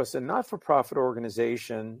 because a not-for-profit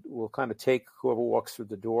organization will kind of take whoever walks through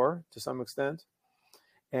the door to some extent.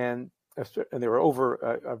 And there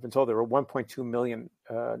are I've been told there are 1.2 million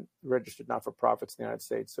registered not-for-profits in the United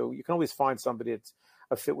States. So you can always find somebody that's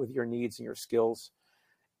a fit with your needs and your skills.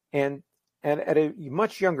 And And at a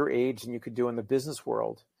much younger age than you could do in the business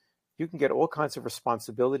world, you can get all kinds of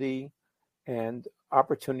responsibility and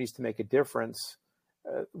opportunities to make a difference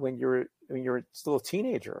when you're still a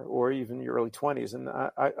teenager or even your early 20s.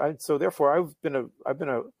 And so therefore I've been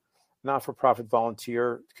a not-for-profit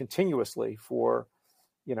volunteer continuously for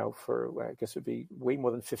I guess it would be way more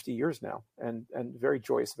than 50 years now, and very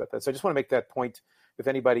joyous about that. So I just want to make that point. If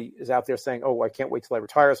anybody is out there saying, "Oh, I can't wait till I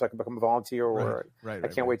retire so I can become a volunteer," or I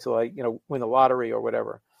can't wait till I win the lottery or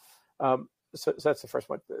whatever. So that's the first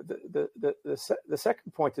point. The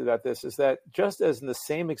second point about this is that just as in the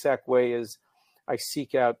same exact way as I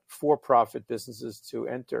seek out for-profit businesses to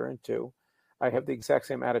enter into, I have the exact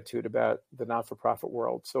same attitude about the not-for-profit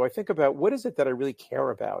world. So I think about what is it that I really care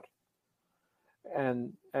about,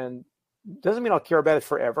 and doesn't mean I'll care about it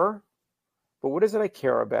forever, but what is it I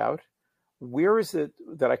care about? Where is it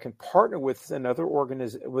that I can partner with another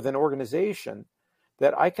with an organization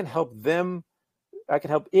that I can help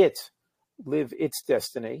it live its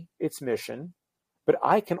destiny, its mission, but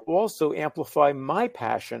I can also amplify my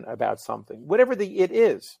passion about something, whatever it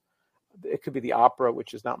is. It could be the opera,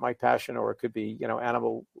 which is not my passion, or it could be,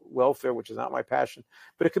 animal welfare, which is not my passion,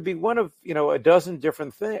 but it could be one of, a dozen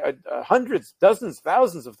different things, hundreds, dozens,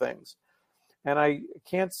 thousands of things. And I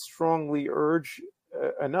can't strongly urge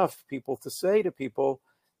enough people to say to people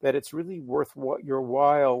that it's really worth your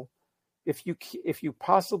while, if you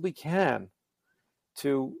possibly can,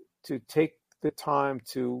 to take the time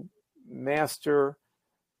to master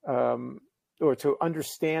or to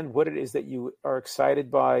understand what it is that you are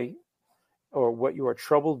excited by, or what you are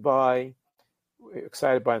troubled by,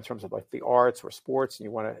 excited by in terms of like the arts or sports, and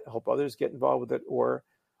you want to help others get involved with it, or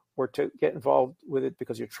to get involved with it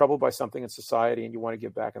because you're troubled by something in society and you want to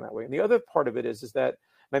give back in that way. And the other part of it is that,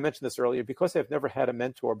 and I mentioned this earlier, because I've never had a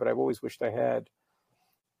mentor, but I've always wished I had,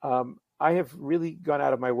 I have really gone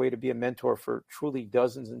out of my way to be a mentor for truly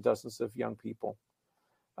dozens and dozens of young people.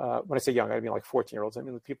 When I say young, I mean like 14-year-olds. I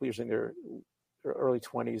mean, people usually in their early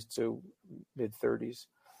 20s to mid 30s.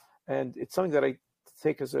 And it's something that I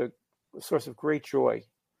take as a source of great joy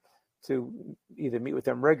to either meet with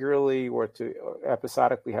them regularly or to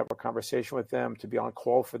episodically have a conversation with them, to be on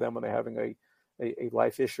call for them when they're having a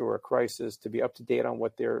life issue or a crisis, to be up to date on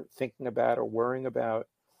what they're thinking about or worrying about,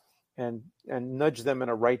 and nudge them in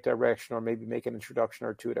a right direction, or maybe make an introduction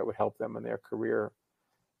or two that would help them in their career.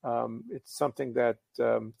 It's something that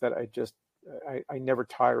I never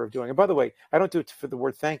tire of doing. And by the way, I don't do it for the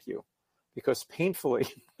word thank you, because painfully,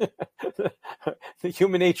 the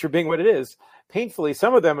human nature being what it is, painfully,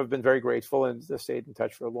 some of them have been very grateful and have stayed in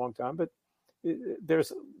touch for a long time. But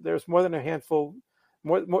there's more than a handful,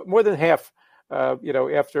 more than half,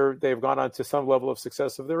 after they've gone on to some level of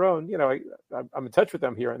success of their own. I'm in touch with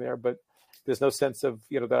them here and there, but there's no sense of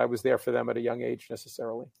that I was there for them at a young age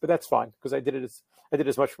necessarily. But that's fine, because I did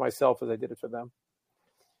as much for myself as I did it for them.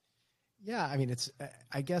 Yeah, I mean,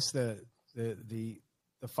 I guess the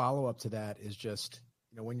follow-up to that is just,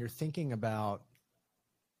 when you're thinking about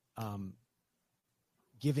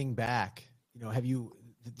giving back, have you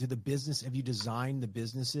designed the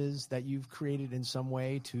businesses that you've created in some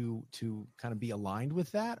way to kind of be aligned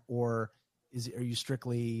with that? Or are you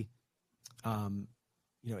strictly, get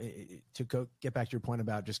back to your point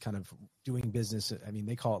about just kind of doing business? I mean,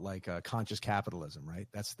 they call it like conscious capitalism, right?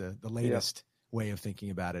 That's the latest way of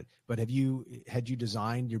thinking about it. But had you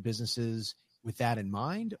designed your businesses with that in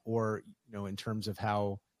mind, or in terms of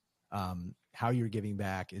how you're giving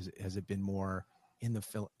back, has it been more in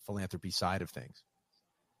the philanthropy side of things?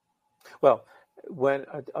 Well,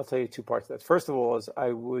 I'll tell you two parts of that. First of all, is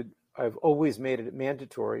I've always made it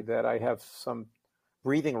mandatory that I have some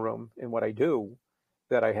breathing room in what I do,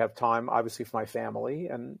 that I have time, obviously, for my family,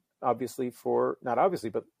 and obviously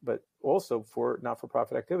but also for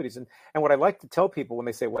not-for-profit activities. And what I like to tell people when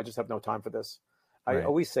they say, well, I just have no time for this, I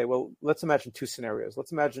always say, well, let's imagine two scenarios.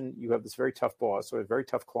 Let's imagine you have this very tough boss or a very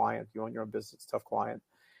tough client. You own your own business, tough client,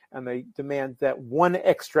 and they demand that one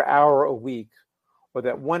extra hour a week, or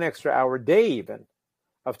that one extra hour a day even,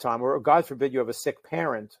 of time, or God forbid you have a sick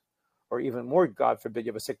parent, or even more, God forbid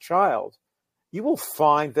you have a sick child. You will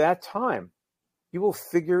find that time. You will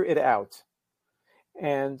figure it out.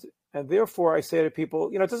 And therefore I say to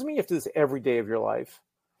people, it doesn't mean you have to do this every day of your life,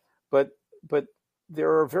 but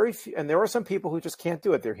there are very few, and there are some people who just can't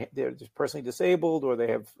do it. They're just personally disabled, or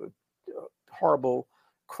they have a horrible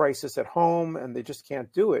crisis at home and they just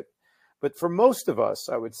can't do it. But for most of us,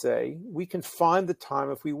 I would say, we can find the time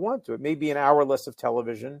if we want to. It may be an hour less of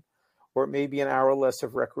television, or it may be an hour less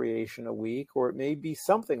of recreation a week, or it may be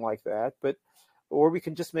something like that. Or we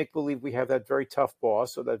can just make believe we have that very tough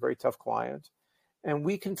boss or that very tough client, and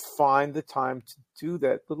we can find the time to do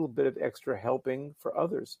that little bit of extra helping for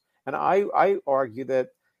others. And I argue that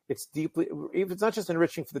it's deeply, it's not just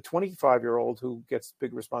enriching for the 25-year-old who gets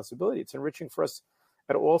big responsibility. It's enriching for us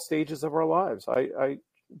at all stages of our lives.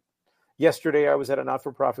 Yesterday, I was at a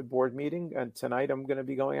not-for-profit board meeting, and tonight I'm going to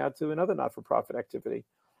be going out to another not-for-profit activity.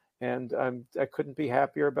 And I couldn't be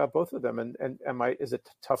happier about both of them. And is it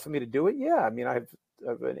tough for me to do it? Yeah. I mean, I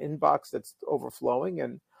have an inbox that's overflowing,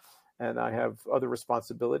 and I have other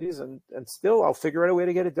responsibilities, and still I'll figure out a way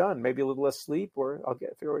to get it done. Maybe a little less sleep, or I'll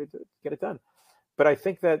figure out a way to get it done. But I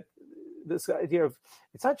think that this idea of,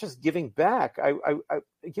 it's not just giving back.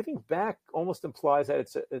 Giving back almost implies that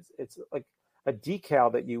it's like a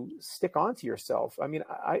decal that you stick onto yourself. I mean,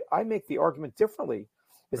 I make the argument differently,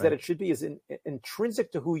 is Right. that it should be as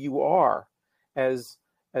intrinsic to who you are as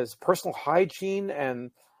personal hygiene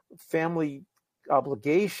and family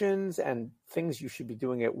obligations and things you should be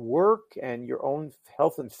doing at work and your own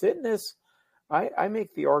health and fitness. I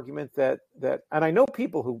make the argument that, and I know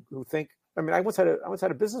people who think, I mean, I once had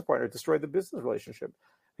a business partner destroy the business relationship.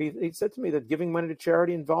 He said to me that giving money to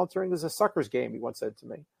charity and volunteering is a sucker's game. He once said to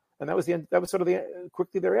me, and that was the end. That was sort of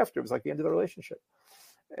quickly thereafter. It was like the end of the relationship.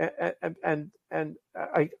 And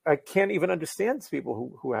I can't even understand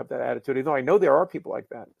people who have that attitude, even though I know there are people like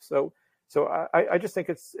that. So I just think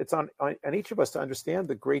it's on each of us to understand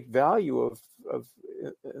the great value of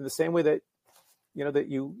in the same way that, you know, that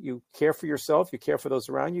you care for yourself, you care for those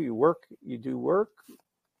around you, you do work.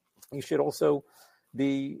 You should also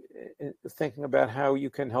be thinking about how you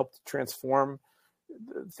can help to transform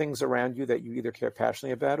things around you that you either care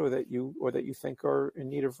passionately about or that you think are in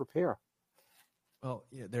need of repair. Well,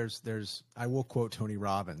 yeah, I will quote Tony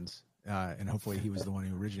Robbins, and hopefully he was the one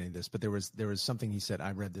who originated this, but there was something he said,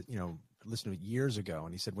 I read that, you know, listened to it years ago.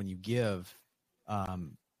 And he said, when you give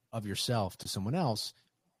of yourself to someone else,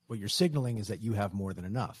 what you're signaling is that you have more than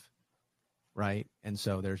enough. Right. And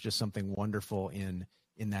so there's just something wonderful in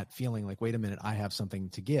that feeling like, wait a minute, I have something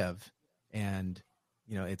to give. And,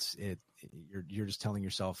 you know, you're just telling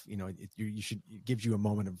yourself, you know, it gives you a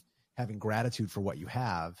moment of having gratitude for what you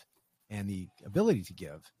have and the ability to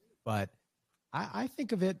give. But I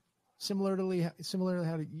think of it similarly to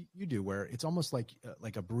how you do, where it's almost like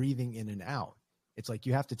a breathing in and out. It's like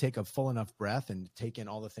you have to take a full enough breath and take in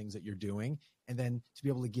all the things that you're doing. And then to be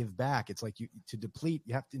able to give back, it's like to deplete,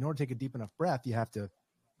 you have to, in order to take a deep enough breath, you have to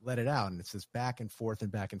let it out. And it's this back and forth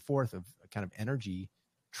of a kind of energy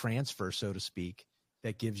transfer, so to speak,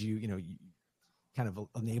 that gives you, you know, kind of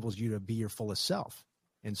enables you to be your fullest self.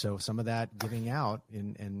 And so some of that giving out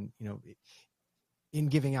and you know, in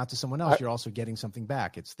giving out to someone else, you're also getting something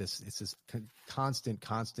back. It's this constant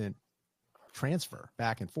transfer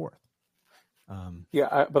back and forth.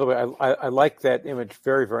 By the way, I like that image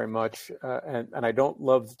very, very much. And I don't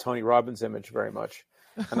love the Tony Robbins image very much.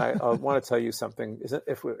 And I want to tell you something.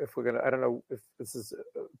 If we're going to, I don't know if this is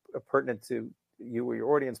pertinent to you or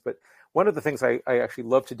your audience, but one of the things I actually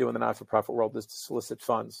love to do in the not-for-profit world is to solicit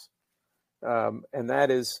funds. And that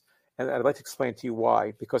is, and I'd like to explain to you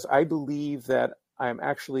why, because I believe that I'm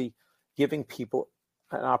actually giving people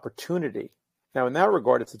an opportunity. Now, in that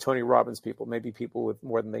regard, it's the Tony Robbins people, maybe people with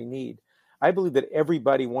more than they need. I believe that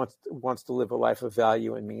everybody wants to live a life of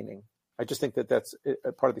value and meaning. I just think that that's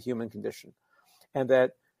a part of the human condition, and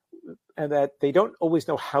that they don't always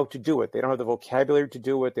know how to do it. They don't have the vocabulary to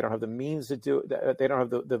do it. They don't have the means to do it. They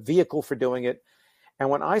don't have the vehicle for doing it.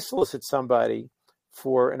 And when I solicit somebody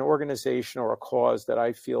for an organization or a cause that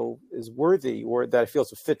I feel is worthy or that I feel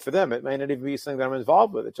is a fit for them, it may not even be something that I'm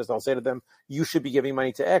involved with. It's just I'll say to them, you should be giving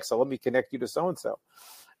money to X, so let me connect you to so-and-so.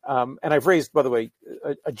 And I've raised, by the way,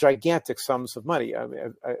 a gigantic sums of money. I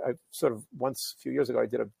mean, I sort of once a few years ago, I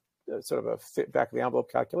did a sort of a back of the envelope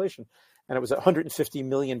calculation, and it was $150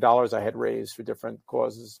 million I had raised for different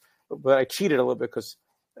causes. But I cheated a little bit because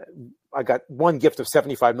I got one gift of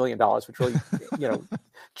 $75 million, which really, you know,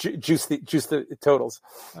 juice the totals.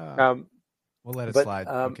 We'll let it slide.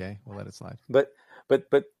 Okay, we'll let it slide. But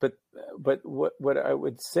what I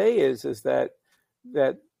would say is that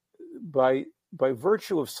by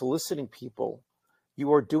virtue of soliciting people,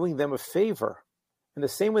 you are doing them a favor. In the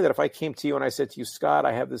same way that if I came to you and I said to you, Scott,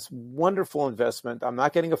 I have this wonderful investment. I'm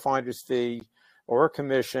not getting a finder's fee or a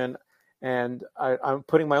commission, and I'm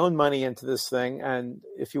putting my own money into this thing. And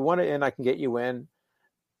if you want it in, I can get you in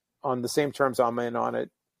on the same terms I'm in on it.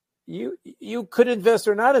 You could invest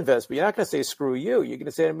or not invest, but you're not going to say, screw you. You're going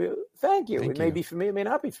to say to me, thank you. It may be for me, it may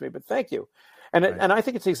not be for me, but thank you. And right. And I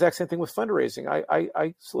think it's the exact same thing with fundraising.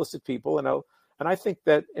 I solicit people, and I think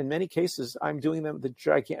that in many cases, I'm doing them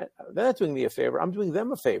they're not doing me a favor. I'm doing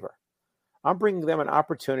them a favor. I'm bringing them an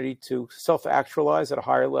opportunity to self-actualize at a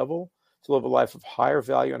higher level, to live a life of higher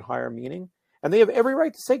value and higher meaning. And they have every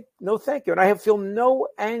right to say no, thank you. And I feel no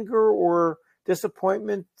anger or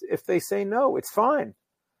disappointment if they say no. It's fine.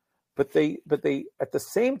 But they, at the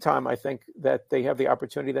same time, I think that they have the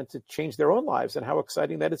opportunity then to change their own lives, and how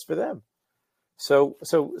exciting that is for them. So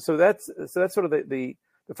that's sort of the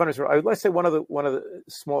funniest. I would like to say one of the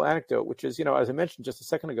small anecdote, which is, as I mentioned just a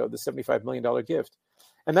second ago, the $75 million gift,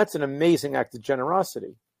 and that's an amazing act of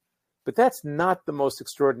generosity. But that's not the most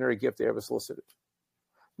extraordinary gift they ever solicited.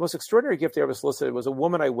 The most extraordinary gift they ever solicited was a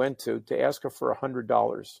woman I went to ask her for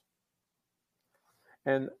 $100.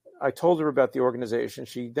 And I told her about the organization.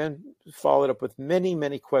 She then followed up with many,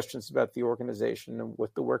 many questions about the organization and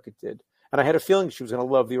what the work it did. And I had a feeling she was going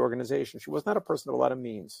to love the organization. She was not a person of a lot of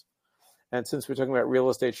means. And since we're talking about real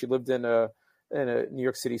estate, she lived in a New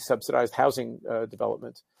York City subsidized housing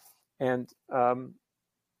development. And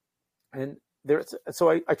there, so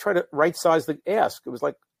I tried to right size the ask. It was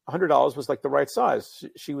like $100 was like the right size.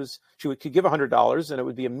 She could give $100 and it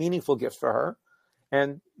would be a meaningful gift for her.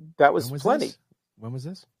 And that was plenty. When was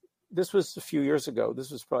this? This was a few years ago.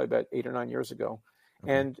 This was probably about 8 or 9 years ago.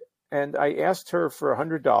 Okay. And I asked her for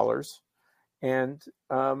 $100. And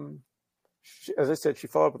as I said, she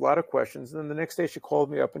followed up with a lot of questions. And then the next day she called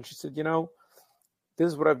me up and she said, this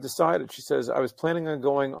is what I've decided. She says, I was planning on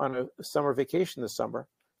going on a summer vacation this summer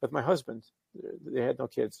with my husband. They had no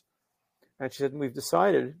kids. And she said, we've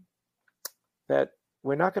decided that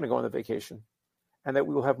we're not going to go on the vacation, and that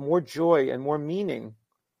we will have more joy and more meaning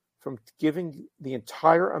from giving the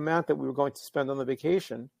entire amount that we were going to spend on the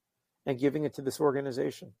vacation and giving it to this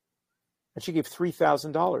organization. And she gave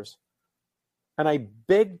 $3,000. And I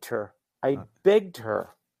begged her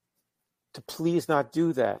to please not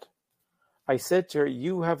do that. I said to her,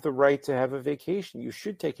 you have the right to have a vacation. You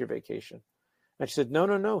should take your vacation. And she said,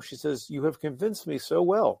 no. She says, you have convinced me so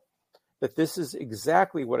well that this is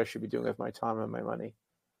exactly what I should be doing with my time and my money.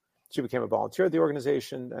 She became a volunteer at the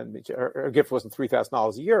organization, and her gift wasn't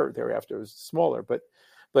 $3,000 a year thereafter. It was smaller, but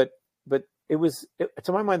it was,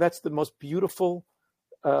 to my mind, that's the most beautiful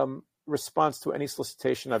response to any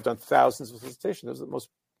solicitation. I've done thousands of solicitations. It was the most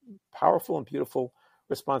powerful and beautiful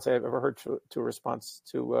response I have ever heard to a response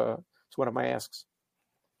to one of my asks.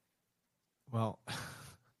 Well,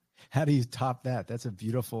 how do you top that? That's a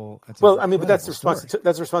beautiful. But that's the response.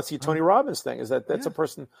 That's a response to your Tony Robbins thing. Is that's a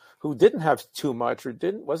person who didn't have too much, or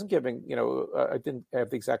wasn't giving. I didn't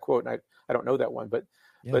have the exact quote, and I don't know that one, but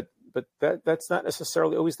that's not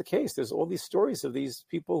necessarily always the case. There's all these stories of these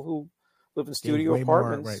people who live in studio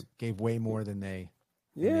apartments, gave way more than they,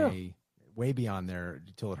 way beyond there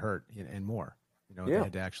until it hurt and more. They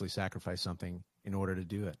had to actually sacrifice something in order to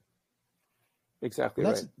do it. Exactly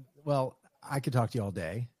right. Well, I could talk to you all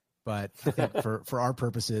day. But I think for our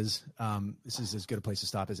purposes, this is as good a place to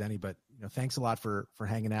stop as any. But thanks a lot for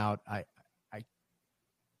hanging out. I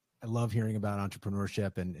love hearing about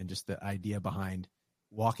entrepreneurship and just the idea behind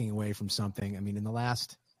walking away from something. I mean,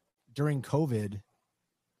 during COVID,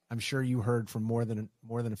 I'm sure you heard from more than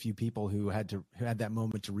a few people who had that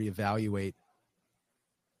moment to reevaluate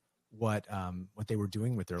what they were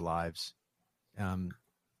doing with their lives.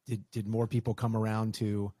 Did more people come around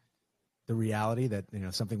to the reality that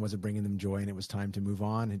something wasn't bringing them joy and it was time to move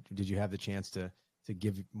on? And did you have the chance to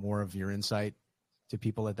give more of your insight to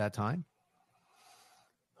people at that time?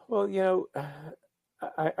 Well,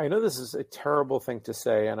 I know this is a terrible thing to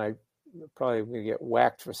say, and I probably going to get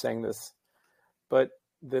whacked for saying this, but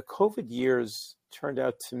the COVID years turned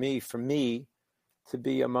out for me to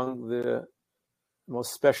be among the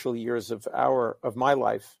most special years of my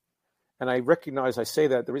life. And I recognize, I say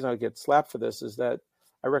that the reason I get slapped for this is that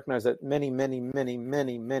I recognize that many, many, many,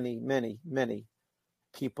 many, many, many, many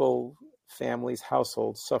people, families,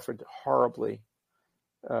 households suffered horribly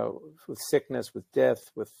with sickness, with death,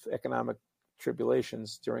 with economic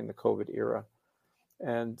tribulations during the COVID era.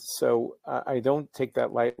 And so I don't take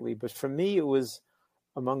that lightly. But for me, it was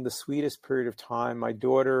among the sweetest period of time. My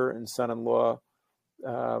daughter and son-in-law,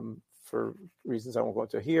 for reasons I won't go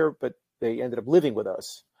into here, but they ended up living with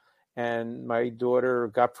us. And my daughter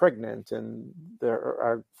got pregnant, and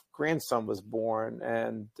our grandson was born,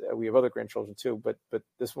 and we have other grandchildren too. But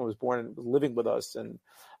this one was born and was living with us, and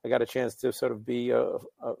I got a chance to sort of be a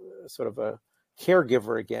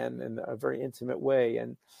caregiver again in a very intimate way.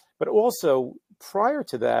 But also prior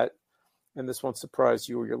to that, and this won't surprise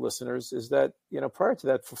you or your listeners, is that prior to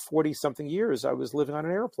that, for 40-something years, I was living on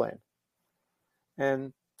an airplane,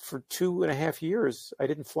 and for 2.5 years, I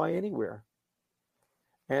didn't fly anywhere.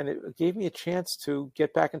 And it gave me a chance to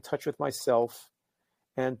get back in touch with myself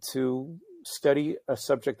and to study a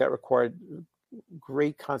subject that required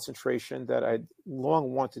great concentration that I'd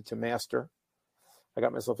long wanted to master. I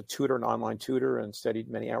got myself a tutor, an online tutor, and studied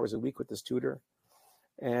many hours a week with this tutor,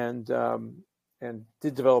 and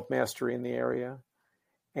did develop mastery in the area.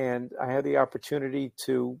 And I had the opportunity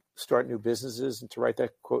to start new businesses and to write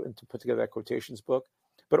that quote and to put together that quotations book,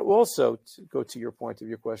 but also, to go to your point of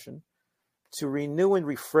your question, to renew and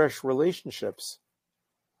refresh relationships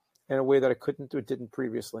in a way that I couldn't or didn't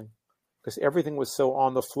previously, because everything was so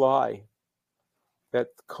on the fly that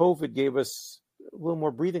COVID gave us a little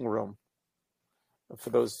more breathing room for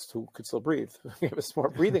those who could still breathe. Gave us more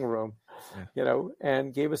breathing room,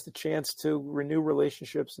 and gave us the chance to renew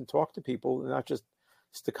relationships and talk to people, not just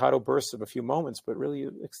staccato bursts of a few moments, but really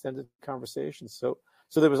extended conversations. So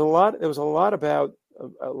there was a lot about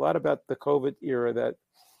the COVID era that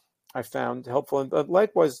I found helpful. And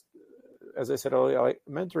likewise, as I said earlier, like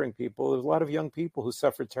mentoring people, there's a lot of young people who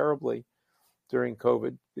suffered terribly during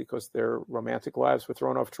COVID because their romantic lives were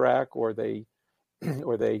thrown off track, or their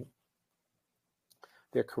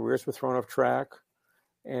careers were thrown off track.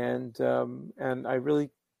 And I really,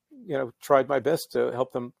 tried my best to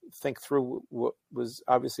help them think through what was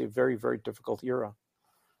obviously a very, very difficult era,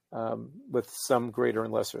 with some greater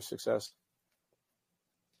and lesser success.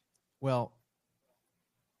 Well,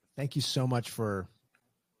 thank you so much for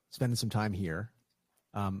spending some time here.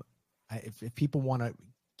 If people want to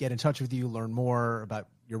get in touch with you, learn more about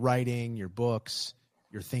your writing, your books,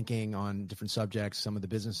 your thinking on different subjects, some of the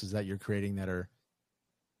businesses that you're creating that are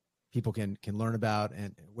people can learn about,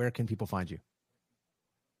 and where can people find you?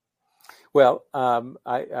 Well, one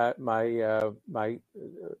of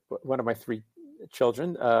my three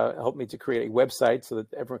children helped me to create a website so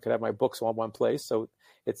that everyone could have my books all in one place. So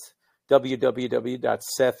it's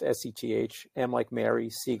www.seth, S-E-T-H, M like Mary,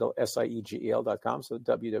 Siegel, S-I-E-G-E-L.com. So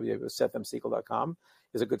www.sethmsiegel.com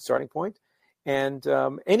is a good starting point. And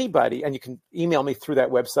anybody, and you can email me through that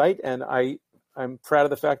website. And I'm proud of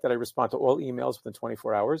the fact that I respond to all emails within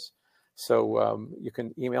 24 hours. So you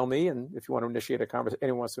can email me, and if you want to initiate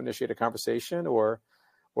anyone wants to initiate a conversation or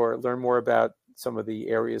learn more about some of the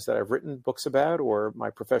areas that I've written books about or my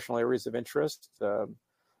professional areas of interest,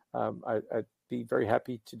 I'd be very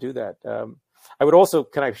happy to do that. I would also,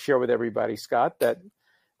 can I share with everybody, Scott, that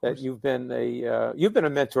you've been a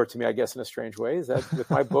mentor to me, I guess, in a strange way. Is that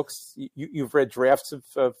with my books, you've read drafts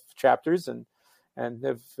of chapters and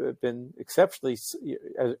have been exceptionally,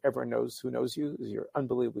 as everyone knows who knows you, you're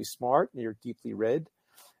unbelievably smart and you're deeply read,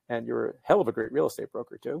 and you're a hell of a great real estate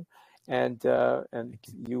broker too. And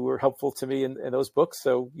you were helpful to me in those books.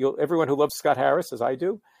 So everyone who loves Scott Harris, as I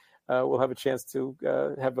do, will have a chance to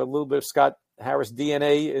have a little bit of Scott Harris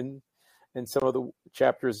DNA in some of the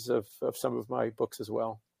chapters of some of my books as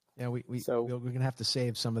well. Yeah, we're going to have to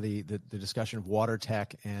save some of the discussion of water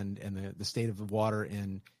tech and the state of the water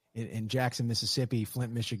in Jackson, Mississippi,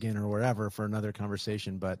 Flint, Michigan, or wherever for another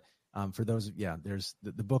conversation. But for those, there's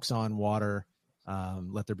the books on water,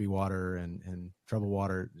 Let There Be Water and Troubled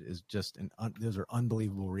Water is just those are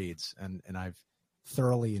unbelievable reads. And I've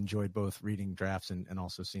thoroughly enjoyed both reading drafts and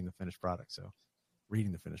also seeing the finished product. So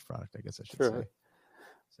reading the finished product, I guess I should say.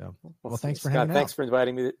 So, well, thanks for hanging out. Thanks for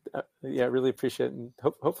inviting me. I really appreciate it. And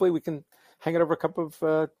hopefully we can hang it over a cup of,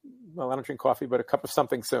 I don't drink coffee, but a cup of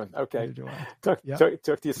something soon. Okay. Talk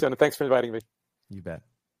to you soon. And thanks for inviting me. You bet.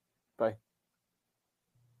 Bye.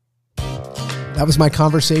 That was my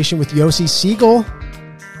conversation with Yossi Siegel.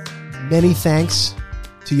 Many thanks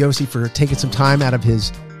to Yossi for taking some time out of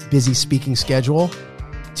his busy speaking schedule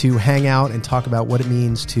to hang out and talk about what it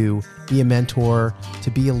means to be a mentor, to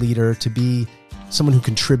be a leader, to be someone who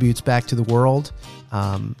contributes back to the world.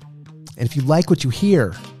 And if you like what you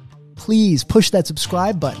hear, please push that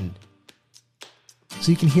subscribe button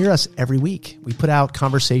so you can hear us every week. We put out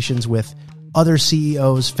conversations with other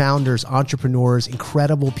CEOs, founders, entrepreneurs,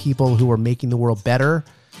 incredible people who are making the world better,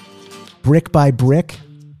 brick by brick.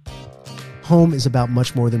 Home is about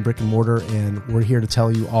much more than brick and mortar, and we're here to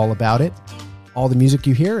tell you all about it. All the music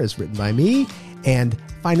you hear is written by me, and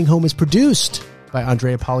Finding Home is produced by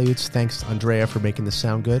Andrea Poliutz. Thanks, Andrea, for making this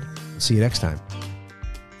sound good. See you next time.